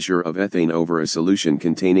partial pressure of ethane over a solution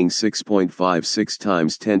containing 6.56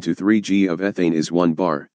 times 10 to 3 G of ethane is 1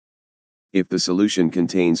 bar. If the solution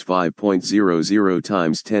contains 5.00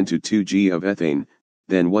 times 10 to 2 G of ethane,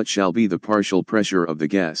 then what shall be the partial pressure of the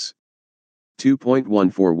gas?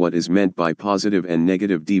 2.14 What is meant by positive and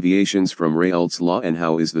negative deviations from Raoult's law, and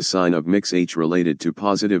how is the sign of mix H related to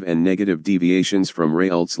positive and negative deviations from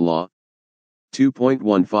Raoult's law?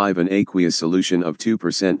 2.15 An aqueous solution of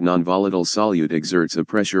 2% nonvolatile solute exerts a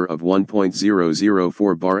pressure of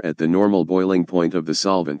 1.004 bar at the normal boiling point of the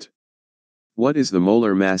solvent. What is the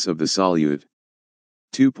molar mass of the solute?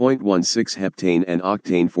 2.16 Heptane and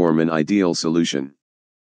octane form an ideal solution.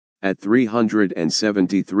 At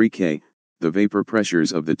 373 K, the vapor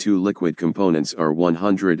pressures of the two liquid components are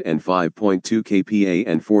 105.2 kPa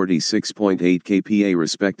and 46.8 kPa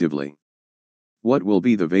respectively. What will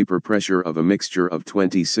be the vapor pressure of a mixture of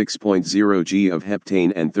 26.0 G of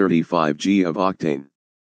heptane and 35 G of octane?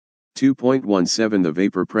 2.17 The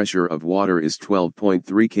vapor pressure of water is 12.3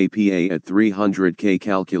 kPa at 300 K.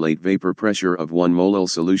 Calculate vapor pressure of 1 molal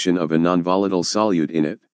solution of a nonvolatile solute in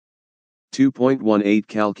it. 2.18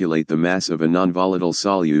 Calculate the mass of a nonvolatile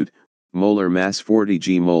solute, molar mass 40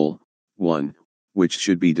 G mol. 1, which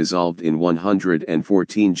should be dissolved in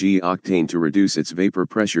 114 G octane to reduce its vapor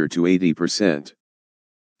pressure to 80%.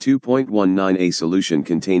 2.19 A solution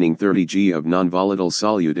containing 30 G of non-volatile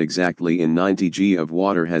solute exactly in 90 G of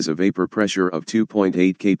water has a vapor pressure of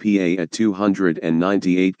 2.8 kPa at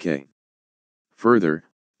 298 K. Further,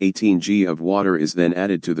 18 G of water is then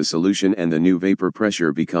added to the solution and the new vapor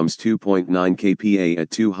pressure becomes 2.9 kPa at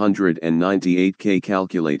 298 K.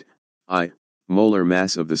 Calculate I. Molar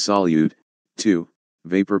mass of the solute. 2.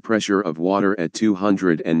 Vapor pressure of water at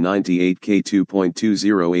 298 K.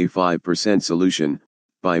 2.20 A 5% solution,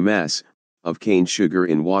 by mass, of cane sugar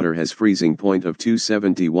in water has freezing point of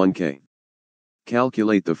 271 K.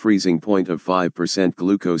 Calculate the freezing point of 5%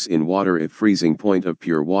 glucose in water if freezing point of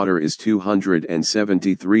pure water is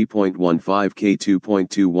 273.15 K.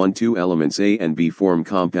 2.212 elements A and B form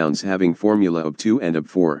compounds having formula of 2 and of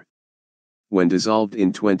 4. When dissolved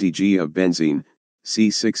in 20 G of benzene,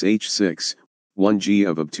 C6H6, 1 G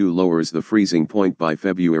of Ob2 lowers the freezing point by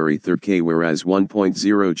February 3 K, whereas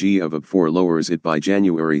 1.0 G of Ob4 lowers it by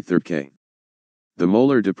January 3 K. The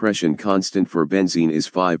molar depression constant for benzene is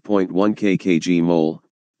 5.1 kg mol.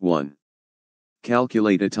 1.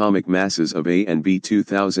 Calculate atomic masses of A and B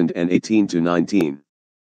 2018-19.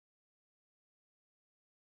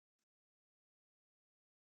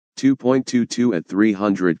 2.22 at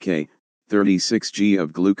 300 K. 36 G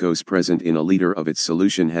of glucose present in a liter of its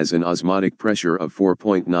solution has an osmotic pressure of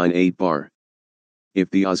 4.98 bar. If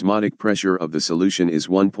the osmotic pressure of the solution is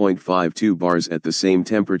 1.52 bars at the same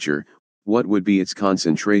temperature, what would be its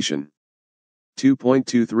concentration?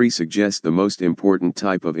 2.23 suggests the most important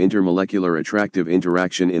type of intermolecular attractive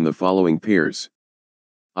interaction in the following pairs.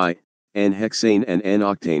 I, N-hexane and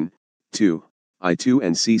N-octane. 2, I2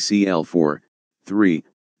 and CCl4. 3,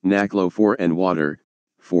 NaClO4 and water.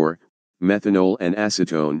 4, methanol and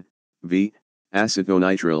acetone. V,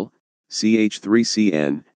 acetonitrile,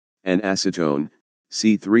 CH3CN, and acetone,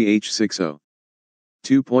 C3H6O.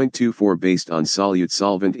 2.24 Based on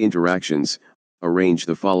solute-solvent interactions, arrange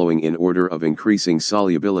the following in order of increasing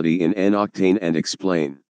solubility in N-octane and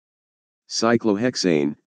explain.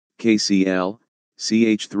 Cyclohexane, KCl,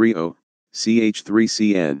 CH3O,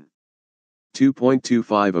 CH3CN.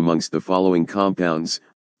 2.25 Amongst the following compounds,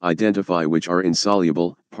 identify which are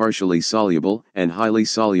insoluble, partially soluble, and highly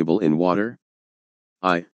soluble in water.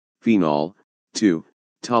 I. Phenol. 2.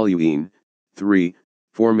 Toluene. 3.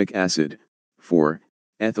 Formic acid. 4.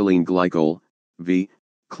 Ethylene glycol. V.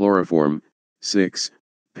 Chloroform. 6.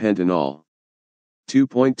 Pentanol.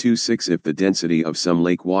 2.26 If the density of some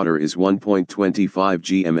lake water is 1.25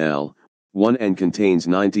 gml, 1 and contains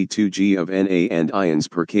 92 g of Na and ions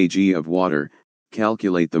per kg of water,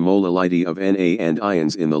 calculate the molality of Na and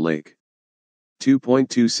ions in the lake.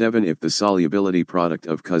 2.27 If the solubility product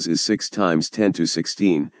of Cus is 6 times 10 to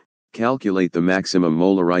 16, calculate the maximum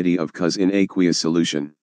molarity of Cus in aqueous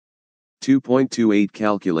solution. 2.28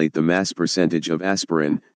 Calculate the mass percentage of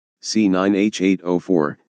aspirin,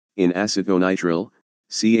 C9H8O4, in acetonitrile,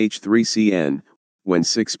 CH3CN, when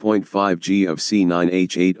 6.5 G of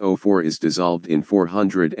C9H8O4 is dissolved in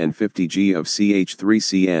 450 G of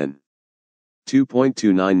CH3CN.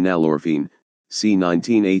 2.29 Nalorphine,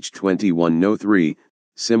 C19H21NO3,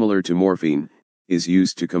 similar to morphine, is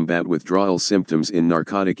used to combat withdrawal symptoms in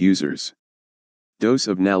narcotic users. Dose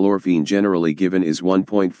of nalorphine generally given is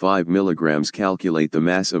 1.5 mg. Calculate the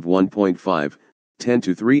mass of 1.5, 10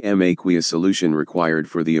 to 3 m aqueous solution required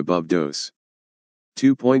for the above dose.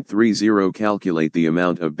 2.30 Calculate the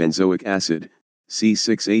amount of benzoic acid,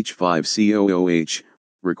 C6H5COOH,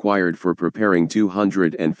 required for preparing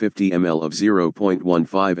 250 ml of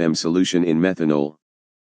 0.15 m solution in methanol.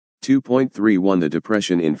 2.31 The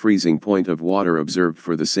depression in freezing point of water observed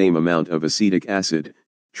for the same amount of acetic acid,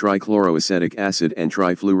 trichloroacetic acid and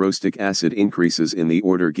trifluorostic acid increases in the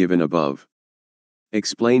order given above.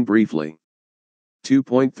 Explain briefly.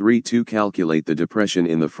 2.32 Calculate the depression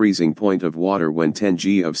in the freezing point of water when 10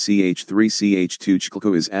 G of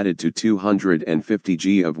CH3CH2 is added to 250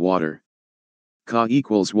 G of water. Ca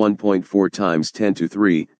equals 1.4 times 10 to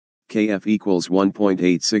 3, Kf equals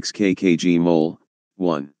 1.86 kg mol.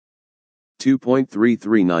 1.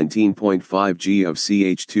 2.33 19.5 G of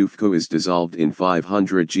CH2 is dissolved in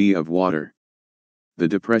 500 G of water. The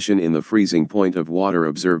depression in the freezing point of water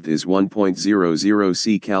observed is 1.00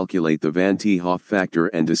 C. Calculate the Van 't Hoff factor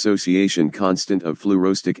and dissociation constant of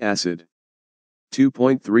fluorostic acid.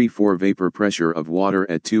 2.34 Vapor pressure of water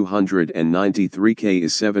at 293 K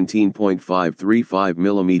is 17.535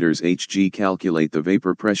 mm Hg. Calculate the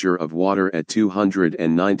vapor pressure of water at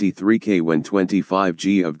 293 K when 25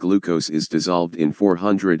 G of glucose is dissolved in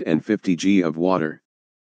 450 G of water.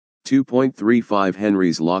 2.35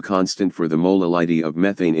 Henry's law constant for the molality of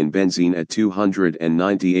methane in benzene at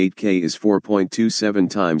 298 K is 4.27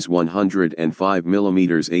 times 105 mm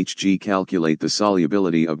Hg. Calculate the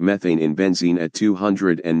solubility of methane in benzene at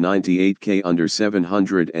 298 K under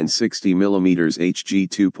 760 mm Hg.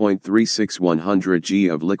 2.36 100 G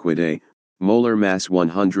of liquid A, molar mass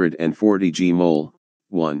 140 G mol,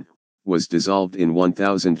 1, was dissolved in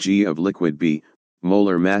 1000 G of liquid B,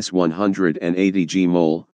 molar mass 180 G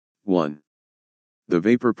mol, 1. The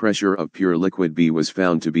vapor pressure of pure liquid B was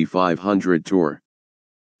found to be 500 torr.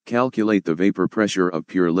 Calculate the vapor pressure of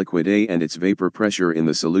pure liquid A and its vapor pressure in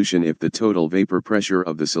the solution if the total vapor pressure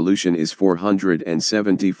of the solution is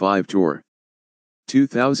 475 torr.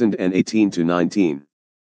 2018-19.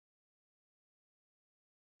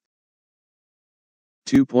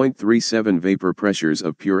 2.37 Vapor pressures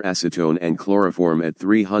of pure acetone and chloroform at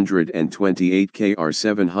 328 K are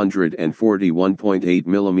 741.8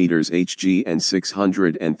 mm Hg and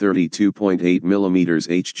 632.8 mm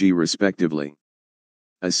Hg respectively.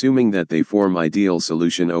 Assuming that they form ideal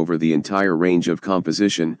solution over the entire range of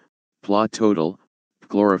composition, plot total,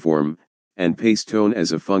 chloroform, and paste tone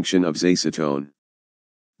as a function of zacetone.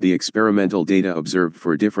 The experimental data observed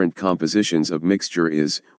for different compositions of mixture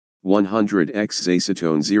is 100 x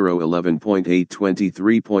zacetone 0 11.8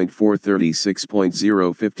 23.4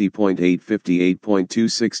 36.0 50.8 58.2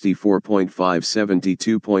 64.5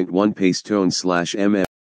 72.1 paste tone /mm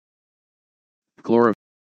chloroform.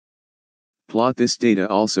 Plot this data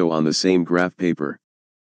also on the same graph paper.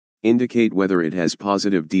 Indicate whether it has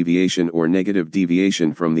positive deviation or negative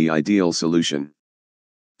deviation from the ideal solution.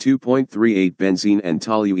 2.38 Benzene and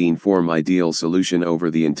toluene form ideal solution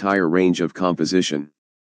over the entire range of composition.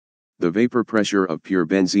 The vapor pressure of pure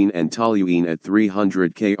benzene and toluene at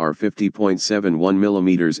 300 K are 50.71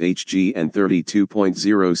 mm Hg and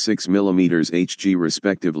 32.06 mm Hg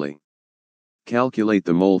respectively. Calculate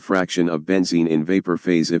the mole fraction of benzene in vapor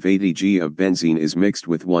phase if 80 G of benzene is mixed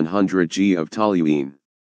with 100 G of toluene.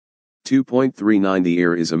 2.39 The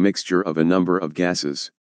air is a mixture of a number of gases.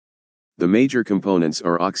 The major components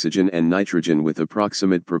are oxygen and nitrogen with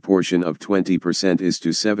approximate proportion of 20% is to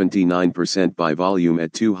 79% by volume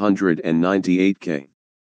at 298 K.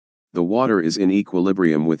 The water is in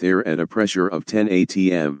equilibrium with air at a pressure of 10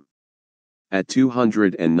 atm. At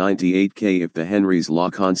 298 K if the Henry's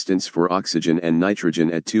law constants for oxygen and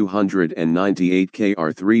nitrogen at 298 K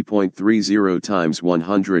are 3.30 times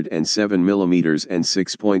 107 mm and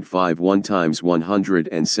 6.51 times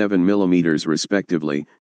 107 mm respectively,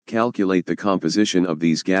 calculate the composition of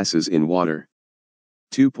these gases in water.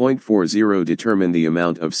 2.40 Determine the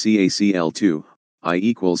amount of CaCl2, I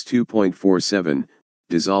equals 2.47,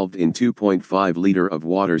 dissolved in 2.5 liter of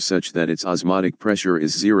water such that its osmotic pressure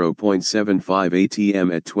is 0.75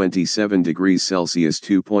 atm at 27 degrees Celsius.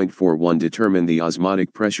 2.41 Determine the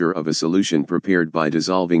osmotic pressure of a solution prepared by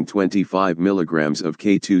dissolving 25 mg of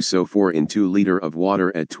K2SO4 in 2 liter of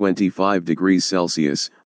water at 25 degrees Celsius,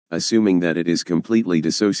 assuming that it is completely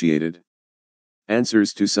dissociated.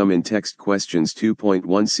 Answers to some in-text questions. 2.1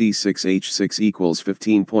 C6H6 equals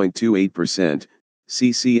 15.28%,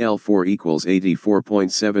 CCl4 equals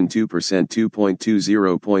 84.72%.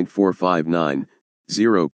 2.20.459,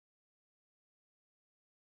 0.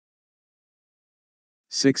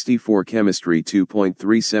 64 Chemistry.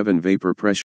 2.37 Vapor pressure